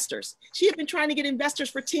get investors. She had been trying to get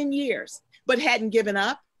investors for 10 years, but hadn't given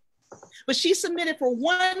up. But she submitted for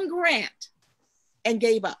one grant and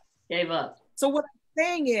gave up. So what I'm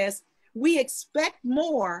saying is, we expect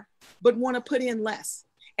more, but want to put in less.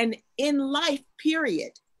 And in life,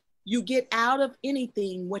 period, you get out of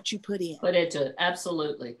anything what you put in. Put into it,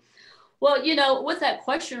 absolutely. Well, with that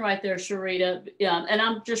question right there, Sherita, and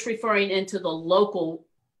I'm just referring into the local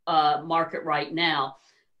market right now.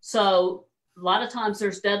 So a lot of times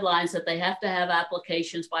there's deadlines that they have to have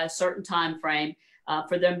applications by a certain time frame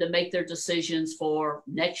for them to make their decisions for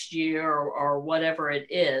next year or whatever it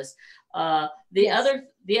is. The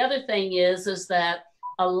other thing is that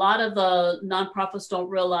a lot of the nonprofits don't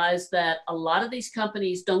realize that a lot of these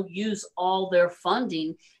companies don't use all their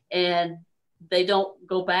funding, and they don't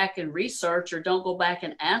go back and research or don't go back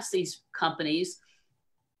and ask these companies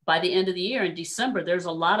by the end of the year in December. There's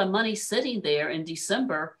a lot of money sitting there in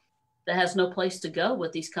December that has no place to go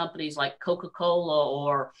with these companies like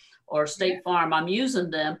Coca-Cola or State Farm. I'm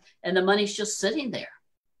using them, and the money's just sitting there.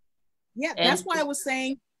 Yeah, that's why I was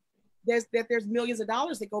saying there's millions of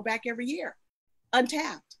dollars that go back every year.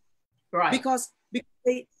 untapped. Right. Because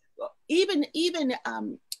they, even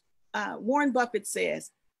Warren Buffett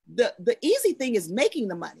says, the easy thing is making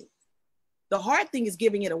the money. The hard thing is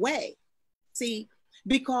giving it away. See,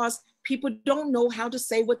 because people don't know how to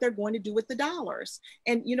say what they're going to do with the dollars.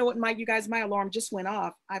 And you know what, you guys, my alarm just went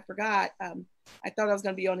off. I forgot. I thought I was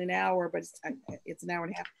going to be on an hour, but it's an hour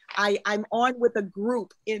and a half. I'm on with a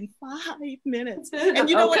group in 5 minutes. And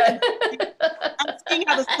you know what? I'm seeing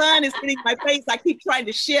how the sun is hitting my face. I keep trying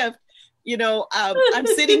to shift. You know, I'm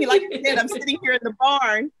sitting, like I said, I'm sitting here in the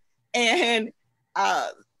barn, and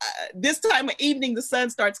this time of evening, the sun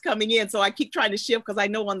starts coming in. So I keep trying to shift because I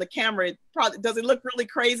know on the camera, it probably doesn't look really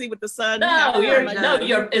crazy with the sun. No,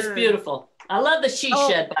 it's beautiful. I love the she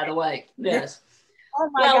shed, by the way. Yes. Oh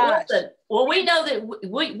my gosh. Listen, well, we know that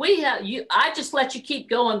we have you. I just let you keep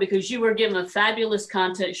going because you were given fabulous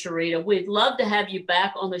content, Sherita. We'd love to have you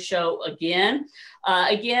back on the show again.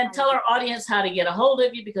 Tell our audience how to get a hold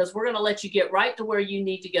of you, because we're going to let you get right to where you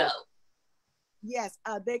need to go. Yes,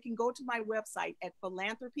 they can go to my website at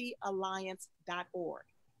philanthropyalliance.org.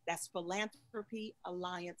 That's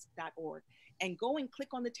philanthropyalliance.org. And go and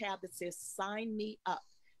click on the tab that says sign me up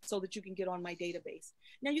so that you can get on my database.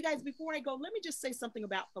 Now, you guys, before I go, let me just say something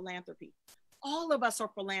about philanthropy. All of us are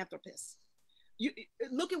philanthropists. You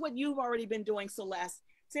look at what you've already been doing, Celeste.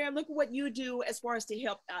 Sarah, look at what you do as far as to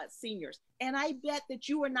help seniors. And I bet that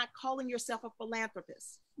you are not calling yourself a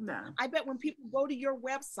philanthropist. No. I bet when people go to your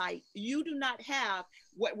website, you do not have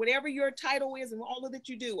whatever your title is and all of that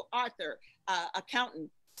you do, author, accountant,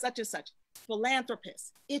 such and such,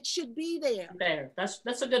 philanthropist. It should be there.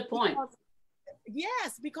 That's a good point.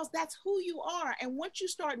 Because that's who you are. And once you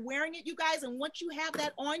start wearing it, you guys, and once you have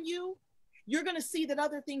that on you, you're going to see that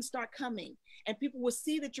other things start coming, and people will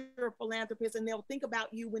see that you're a philanthropist, and they'll think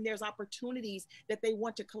about you when there's opportunities that they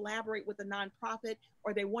want to collaborate with a nonprofit,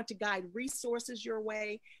 or they want to guide resources your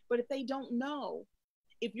way. But if they don't know,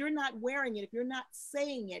 if you're not wearing it, if you're not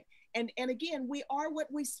saying it, and again, we are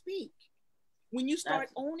what we speak. When you start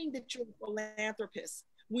owning that you're a philanthropist,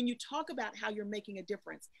 when you talk about how you're making a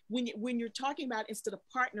difference, when you're talking about, instead of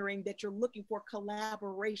partnering, that you're looking for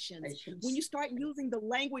collaborations, when you start using the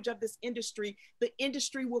language of this industry, the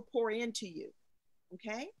industry will pour into you.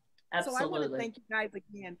 Okay? Absolutely. So I want to thank you guys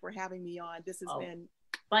again for having me on. This has been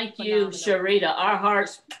Thank you, Sherita. Our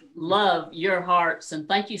hearts love your hearts, and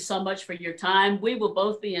thank you so much for your time. We will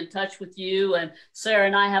both be in touch with you, and Sarah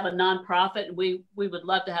and I have a nonprofit, and we would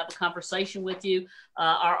love to have a conversation with you.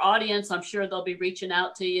 Our audience, I'm sure they'll be reaching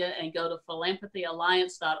out to you, and go to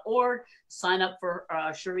philanthropyalliance.org, sign up for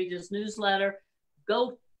Sherita's newsletter.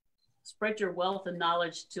 Go spread your wealth and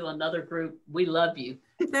knowledge to another group. We love you.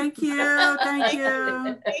 Thank you. Thank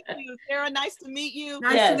you. Thank you, Sarah. Nice to meet you.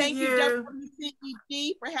 Thank you,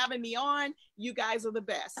 WCEG, for having me on. You guys are the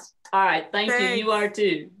best. All right. Thanks. You. You are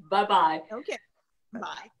too. Bye-bye. Okay.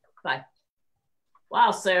 Bye. Bye. Wow,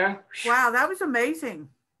 Sarah. Wow, that was amazing.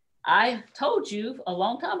 I told you a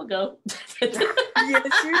long time ago. Yes,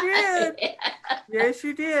 you did. Yes,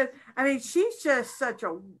 you did. I mean, she's just such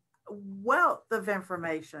a wealth of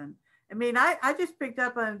information. I mean, I just picked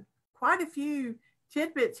up on quite a few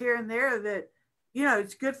tidbits here and there that, you know,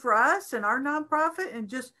 it's good for us and our nonprofit, and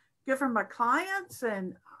just good for my clients.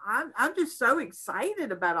 And I'm just so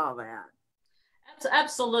excited about all that.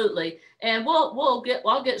 Absolutely. And I'll get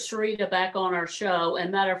Sherita back on our show.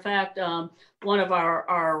 And matter of fact, one of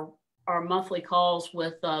our monthly calls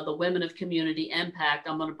with the Women of Community Impact,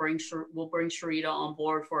 we'll bring Sherita on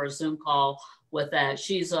board for a Zoom call with that.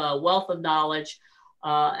 She's a wealth of knowledge.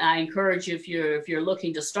 I encourage you, if you're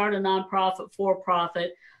looking to start a nonprofit,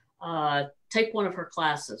 for-profit, take one of her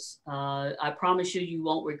classes. I promise you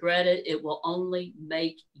won't regret it. It will only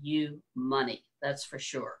make you money. That's for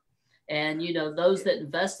sure. And, you know, those that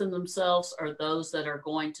invest in themselves are those that are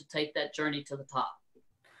going to take that journey to the top.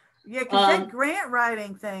 Yeah, because that grant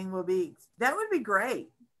writing thing would be great.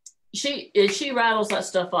 She rattles that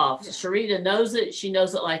stuff off. Yeah. Sherita knows it. She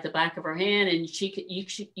knows it like the back of her hand. And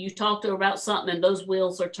you talk to her about something, and those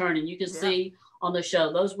wheels are turning. You can see on the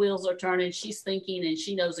show, those wheels are turning. She's thinking, and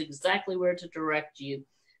she knows exactly where to direct you.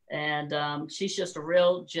 And she's just a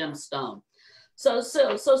real gemstone. So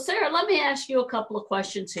Sarah, let me ask you a couple of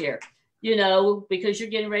questions here. You know, because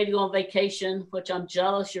you're getting ready to go on vacation, which I'm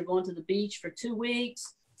jealous. You're going to the beach for 2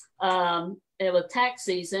 weeks. With tax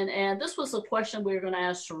season. And this was a question we were going to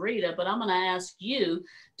ask Sherita, but I'm going to ask you,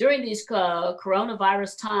 during these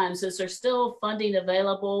coronavirus times, is there still funding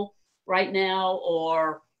available right now?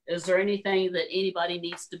 Or is there anything that anybody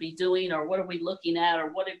needs to be doing? Or what are we looking at?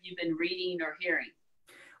 Or what have you been reading or hearing?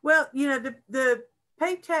 Well, you know, the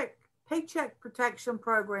Paycheck Protection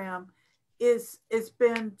Program it's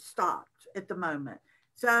been stopped at the moment.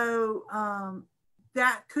 So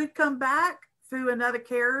that could come back through another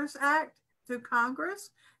CARES Act through Congress,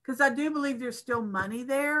 because I do believe there's still money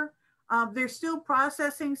there. They're still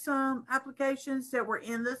processing some applications that were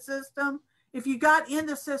in the system. If you got in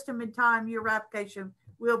the system in time, your application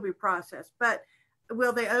will be processed. But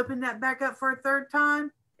will they open that back up for a third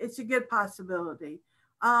time? It's a good possibility.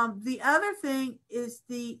 The other thing is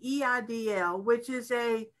the EIDL, which is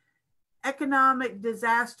a economic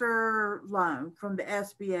disaster loan from the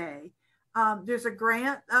SBA. There's a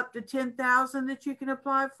grant up to $10,000 that you can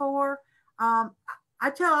apply for. I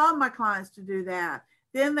tell all my clients to do that.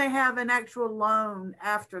 Then they have an actual loan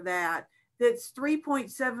after that that's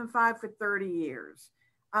 3.75 for 30 years.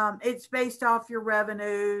 It's based off your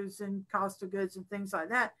revenues and cost of goods and things like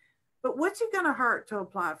that. But what's it going to hurt to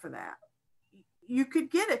apply for that? You could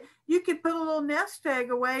get it. You could put a little nest egg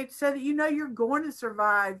away so that you know you're going to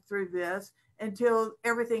survive through this until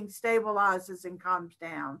everything stabilizes and calms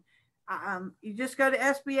down. You just go to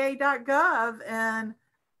sba.gov and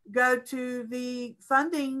go to the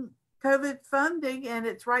funding, COVID funding, and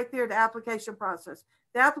it's right there, the application process.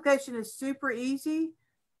 The application is super easy.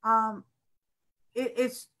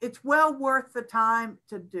 It's well worth the time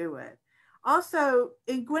to do it. Also,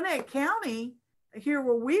 in Gwinnett County, here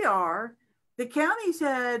where we are, the county's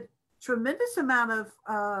had tremendous amount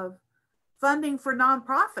of funding for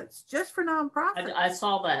nonprofits, just for nonprofits. I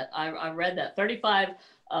saw that. I read that. 35,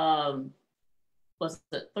 was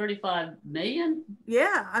it 35 million?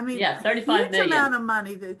 Yeah, I mean, yeah, 35 million. Amount of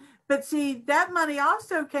money. But see, that money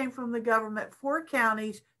also came from the government for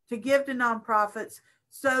counties to give to nonprofits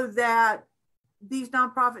so that these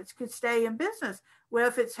nonprofits could stay in business. Well,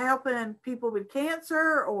 if it's helping people with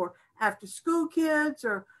cancer or after school kids,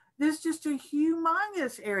 or there's just a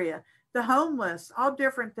humongous area, the homeless, all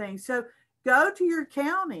different things. So go to your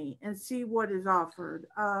county and see what is offered.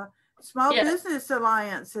 Small business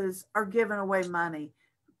alliances are giving away money.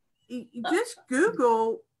 You just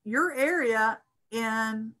Google your area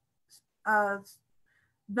in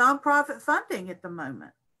nonprofit funding at the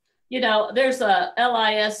moment. You know, there's a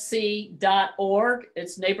LISC.org.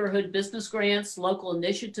 It's Neighborhood Business Grants, Local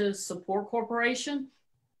Initiatives Support Corporation.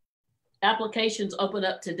 Applications open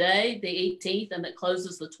up today, the 18th, and it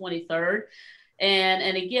closes the 23rd.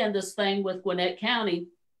 And again, this thing with Gwinnett County,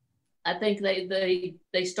 I think they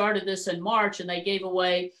started this in March, and they gave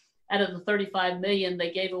away, out of the 35 million,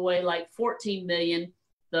 they gave away like 14 million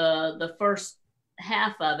the first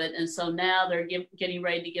half of it. And so now they're getting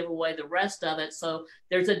ready to give away the rest of it. So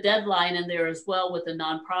there's a deadline in there as well with the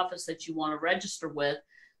nonprofits that you want to register with.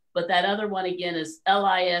 But that other one again is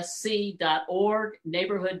LISC.org,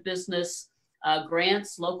 Neighborhood Business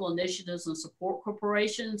Grants, Local Initiatives and Support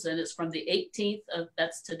Corporations. And it's from the 18th of,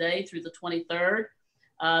 that's today, through the 23rd.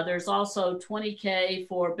 There's also $20K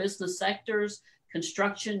for business sectors,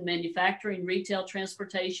 construction, manufacturing, retail,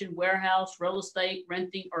 transportation, warehouse, real estate,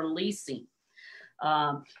 renting, or leasing.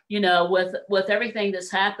 You know, with everything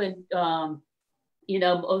that's happened, you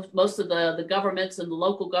know, most of the governments and the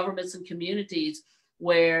local governments and communities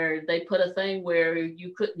where they put a thing where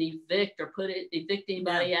you couldn't evict or evict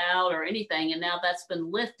anybody out or anything. And now that's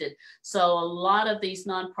been lifted. So a lot of these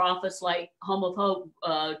nonprofits like Home of Hope,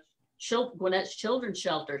 Gwinnett's Children's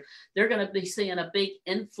Shelter, they're going to be seeing a big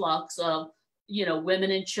influx of, you know, women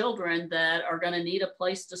and children that are going to need a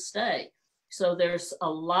place to stay. So there's a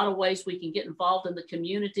lot of ways we can get involved in the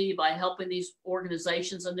community by helping these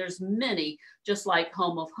organizations. And there's many, just like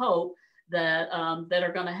Home of Hope, that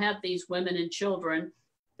are going to have these women and children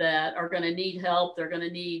that are going to need help. They're going to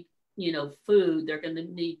need, you know, food. They're going to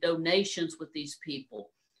need donations with these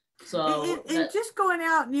people. So and just going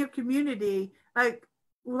out in your community,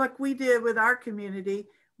 like we did with our community,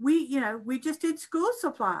 we just did school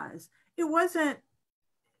supplies. It wasn't,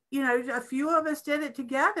 you know, a few of us did it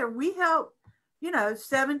together. We helped, you know,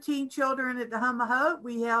 17 children at the Home of Hope.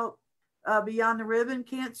 We helped Beyond the Ribbon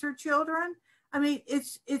cancer children. I mean,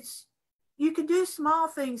 it's you can do small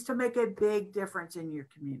things to make a big difference in your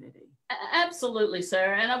community. Absolutely,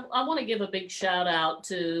 Sarah. And I want to give a big shout out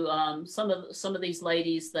to some of these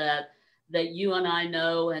ladies that you and I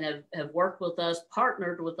know and have worked with us,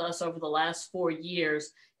 partnered with us over the last 4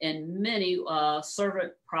 years in many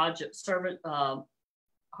servant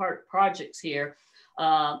heart projects here.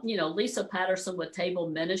 You know, Lisa Patterson with Table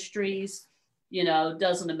Ministries, you know,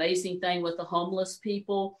 does an amazing thing with the homeless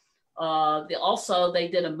people. Also, they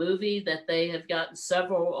did a movie that they have gotten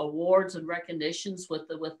several awards and recognitions with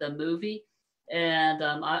the movie. And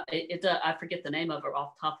I forget the name of it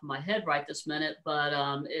off the top of my head right this minute, but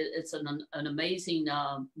it's an amazing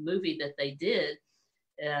movie that they did.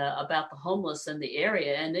 about the homeless in the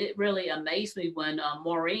area. And it really amazed me when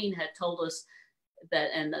Maureen had told us that,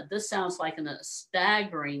 and this sounds like a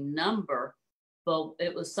staggering number, but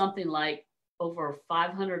it was something like over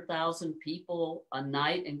 500,000 people a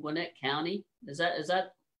night in Gwinnett County. Does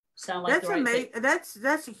that sound like that's the right thing?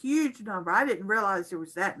 That's a huge number. I didn't realize there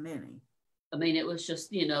was that many. I mean, it was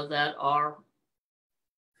just, that are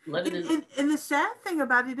living in. And the sad thing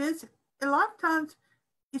about it is, a lot of times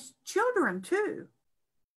it's children too.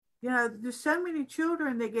 There's so many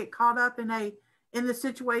children that get caught up in the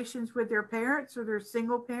situations with their parents or their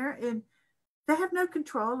single parent, and they have no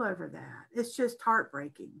control over that. It's just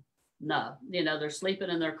heartbreaking. No, they're sleeping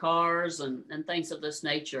in their cars and things of this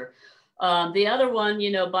nature. The other one,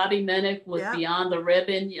 Bobby Minnick with Beyond the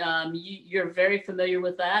Ribbon, you're very familiar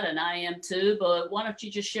with that, and I am too, but why don't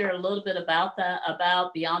you just share a little bit about that,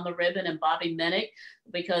 about Beyond the Ribbon and Bobby Minnick,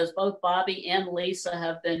 because both Bobby and Lisa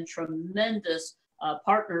have been tremendous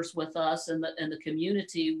partners with us in the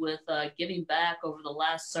community with giving back over the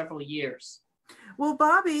last several years. Well,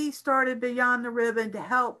 Bobby started Beyond the Ribbon to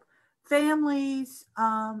help families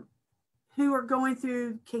who are going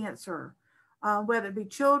through cancer, whether it be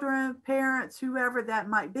children, parents, whoever that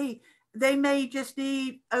might be. They may just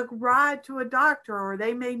need a ride to a doctor, or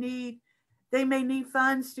they may need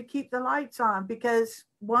funds to keep the lights on because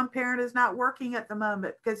one parent is not working at the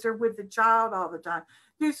moment because they're with the child all the time.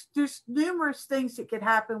 There's numerous things that could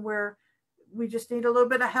happen where we just need a little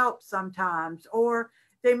bit of help sometimes, or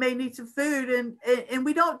they may need some food, and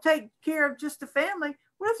we don't take care of just the family.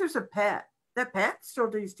 What if there's a pet? That pet still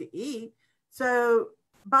needs to eat. So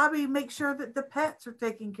Bobby makes sure that the pets are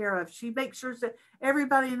taken care of. She makes sure that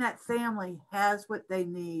everybody in that family has what they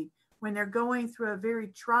need when they're going through a very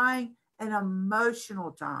trying and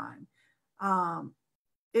emotional time.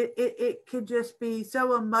 It could just be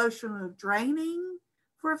so emotional, draining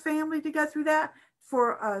for a family to go through that,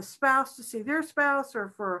 for a spouse to see their spouse,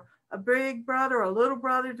 or for a big brother or a little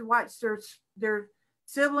brother to watch their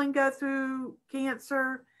sibling go through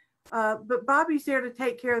cancer. But Bobby's there to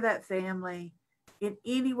take care of that family in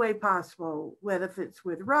any way possible, whether if it's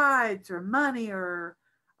with rides or money or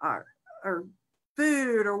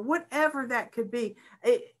food or whatever that could be.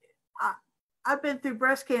 I've been through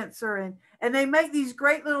breast cancer, and they make these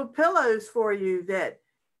great little pillows for you that,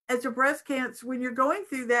 as a breast cancer, when you're going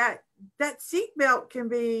through that seatbelt can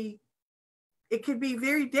be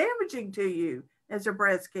very damaging to you as a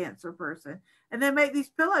breast cancer person. And they make these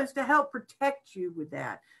pillows to help protect you with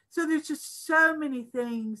that. So there's just so many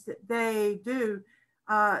things that they do.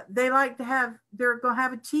 They're going to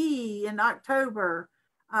have a tea in October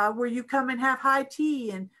where you come and have high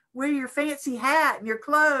tea and wear your fancy hat and your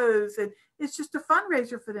clothes. And it's just a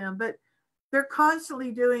fundraiser for them. But they're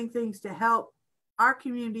constantly doing things to help our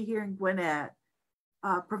community here in Gwinnett,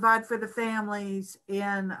 provide for the families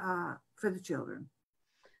and for the children.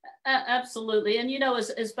 Absolutely. And,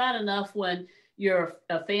 it's bad enough when you're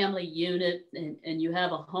a family unit and you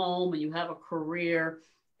have a home and you have a career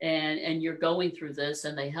and you're going through this,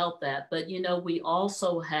 and they help that. But, we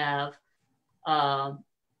also have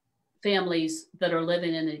families that are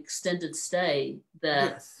living in an extended stay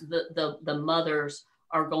that yes. the mothers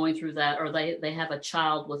are going through that, or they have a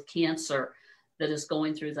child with cancer that is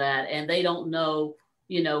going through that, and they don't know,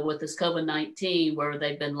 with this COVID-19 where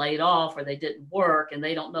they've been laid off or they didn't work, and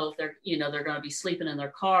they don't know if they're going to be sleeping in their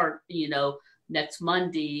car, next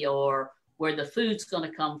Monday, or where the food's going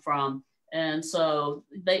to come from. And so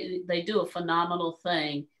they do a phenomenal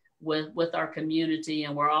thing with our community,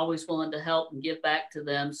 and we're always willing to help and give back to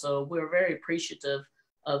them. So we're very appreciative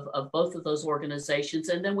of both of those organizations.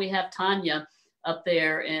 And then we have Tanya up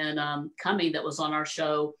there in Cumming that was on our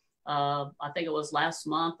show. I think it was last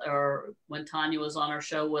month, or when Tanya was on our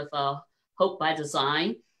show with Hope by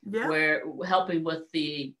Design, where helping with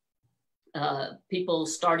the people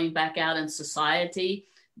starting back out in society.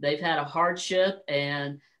 They've had a hardship,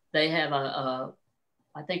 and they have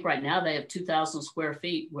I think right now they have 2,000 square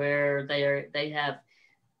feet where they have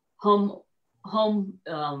home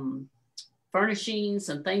furnishings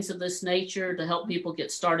and things of this nature to help people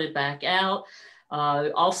get started back out.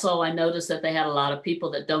 Also, I noticed that they had a lot of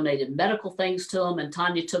people that donated medical things to them, and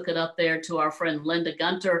Tanya took it up there to our friend Linda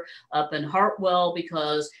Gunter up in Hartwell,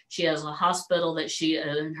 because she has a hospital that she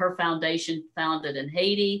and her foundation founded in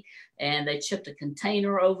Haiti, and they shipped a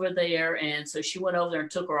container over there. And so she went over there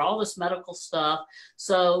and took her all this medical stuff.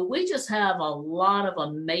 So we just have a lot of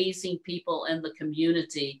amazing people in the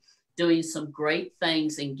community doing some great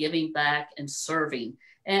things and giving back and serving.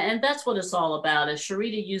 And that's what it's all about. As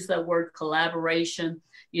Sherita used that word collaboration,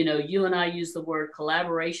 you and I use the word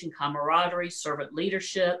collaboration, camaraderie, servant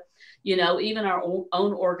leadership, even our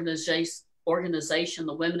own organization,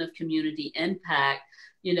 the Women of Community Impact,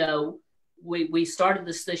 you know, we started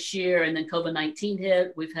this year, and then COVID-19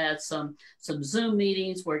 hit. We've had some Zoom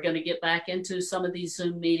meetings. We're going to get back into some of these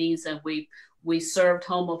Zoom meetings, and we served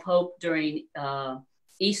Home of Hope during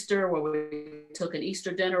Easter, where we took an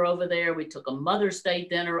Easter dinner over there. We took a Mother's Day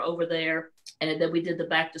dinner over there, and then we did the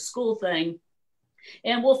back to school thing.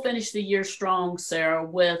 And we'll finish the year strong, Sarah,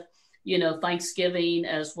 with, you know, Thanksgiving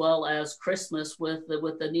as well as Christmas with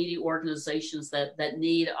the needy organizations that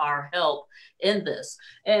need our help in this.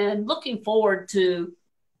 And looking forward to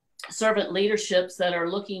servant leaderships that are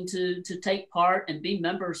looking to take part and be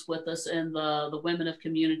members with us in the Women of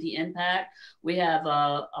Community Impact. We have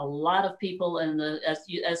a lot of people in as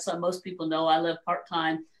most people know, I live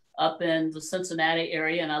part-time up in the Cincinnati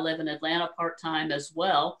area, and I live in Atlanta part-time as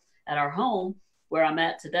well at our home where I'm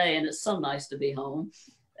at today. And it's so nice to be home.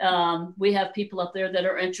 We have people up there that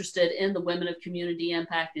are interested in the Women of Community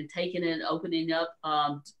Impact and taking it and opening up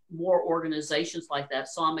more organizations like that.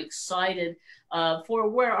 So I'm excited for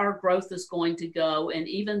where our growth is going to go. And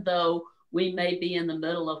even though we may be in the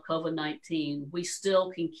middle of COVID-19, we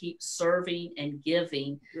still can keep serving and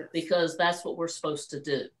giving, yes, because that's what we're supposed to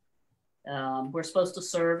do. We're supposed to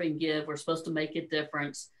serve and give. We're supposed to make a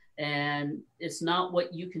difference. And it's not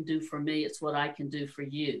what you can do for me, it's what I can do for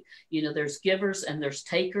you. You know, there's givers and there's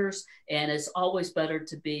takers, and it's always better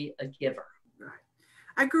to be a giver. Right.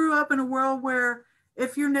 I grew up in a world where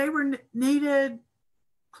if your neighbor needed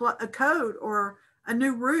a coat or a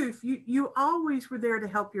new roof, you always were there to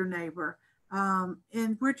help your neighbor.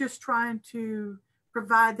 And we're just trying to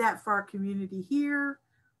provide that for our community here,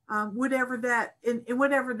 whatever that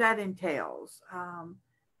entails.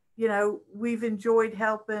 You know, we've enjoyed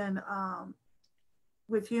helping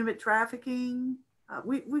with human trafficking.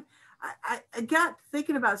 I got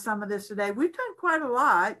thinking about some of this today. We've done quite a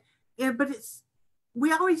lot, but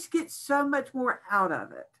we always get so much more out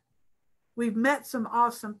of it. We've met some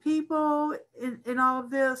awesome people in all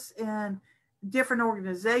of this and different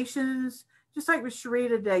organizations, just like with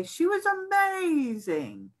Sherita today. She was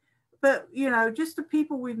amazing. But, you know, just the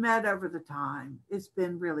people we've met over the time, it's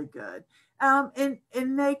been really good. And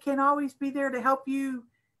they can always be there to help you.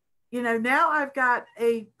 You know, now I've got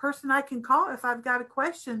a person I can call if I've got a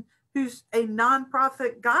question who's a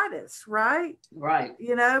nonprofit goddess, right? Right.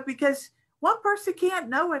 You know, because one person can't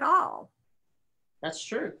know it all. That's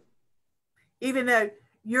true. Even though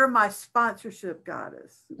you're my sponsorship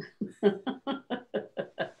goddess.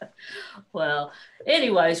 Well,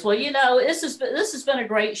 anyways, well, you know, this has been a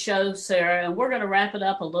great show, Sarah, and we're going to wrap it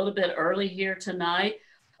up a little bit early here tonight.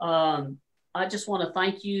 I just want to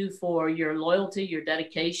thank you for your loyalty, your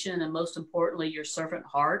dedication, and most importantly, your servant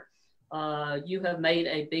heart. You have made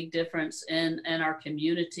a big difference in our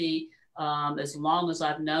community. As long as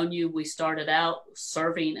I've known you, we started out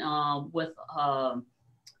serving with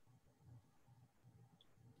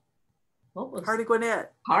Heart of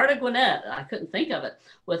Gwinnett. Heart of Gwinnett. I couldn't think of it.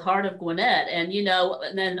 With Heart of Gwinnett. And, you know,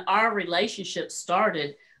 and then our relationship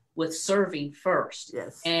started with serving first.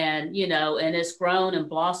 Yes. And, you know, and it's grown and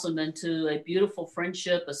blossomed into a beautiful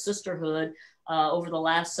friendship, a sisterhood over the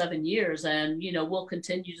last 7 years. And, you know, we'll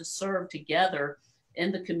continue to serve together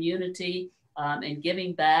in the community and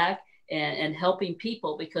giving back and helping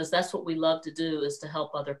people, because that's what we love to do, is to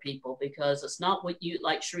help other people, because it's not what you,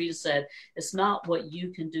 like Sherita said, it's not what you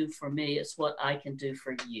can do for me, it's what I can do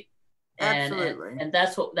for you. Absolutely. And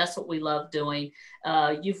that's what we love doing.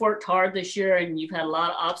 You've worked hard this year and you've had a lot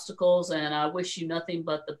of obstacles, and I wish you nothing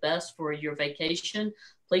but the best for your vacation.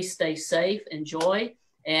 Please stay safe, enjoy.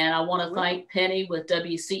 And I want to thank Penny with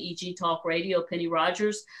WCEG Talk Radio, Penny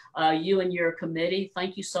Rogers, you and your committee.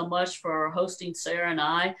 Thank you so much for hosting Sarah and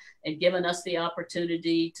I and giving us the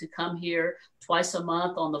opportunity to come here twice a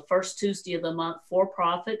month on the first Tuesday of the month for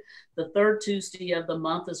profit. The third Tuesday of the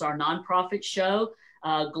month is our nonprofit show,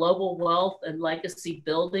 Global Wealth and Legacy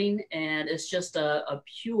Building. And it's just a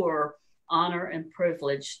pure honor and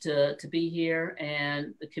privilege to be here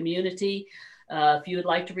and the community. If you would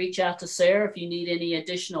like to reach out to Sarah, if you need any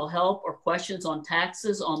additional help or questions on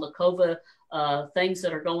taxes, on the COVID things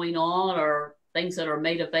that are going on or things that are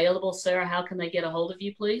made available, Sarah, how can they get a hold of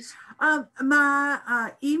you, please?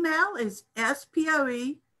 My email is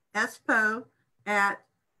spoe at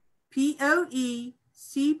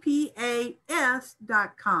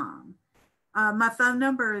poecpas.com. My phone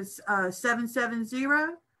number is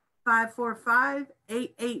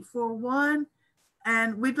 770-545-8841.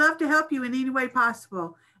 And we'd love to help you in any way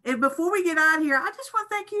possible. And before we get out of here, I just want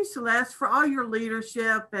to thank you, Celeste, for all your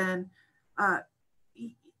leadership. And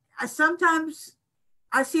sometimes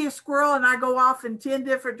I see a squirrel and I go off in 10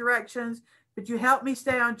 different directions, but you help me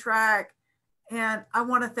stay on track. And I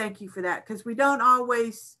want to thank you for that, because we don't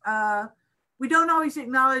always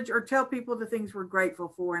acknowledge or tell people the things we're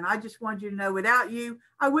grateful for. And I just want you to know, without you,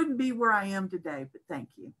 I wouldn't be where I am today, but thank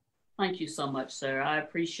you. Thank you so much, Sarah. I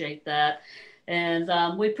appreciate that.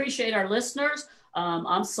 And we appreciate our listeners.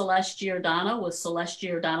 I'm Celeste Giordano with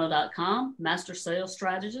CelesteGiordano.com, Master Sales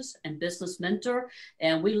Strategist and Business Mentor.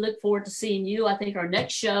 And we look forward to seeing you. I think our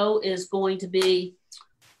next show is going to be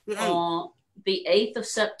the 8th of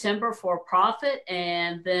September for profit,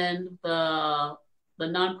 and then the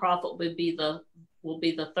nonprofit will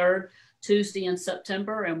be the third Tuesday in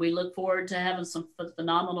September, and we look forward to having some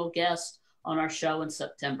phenomenal guests on our show in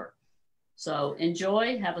September. So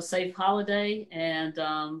enjoy, have a safe holiday, and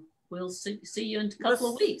we'll see you in a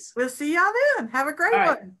couple of weeks. We'll see y'all then. Have a great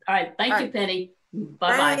one. All right. Thank you, Penny.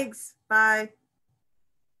 Bye-bye. Thanks. Bye.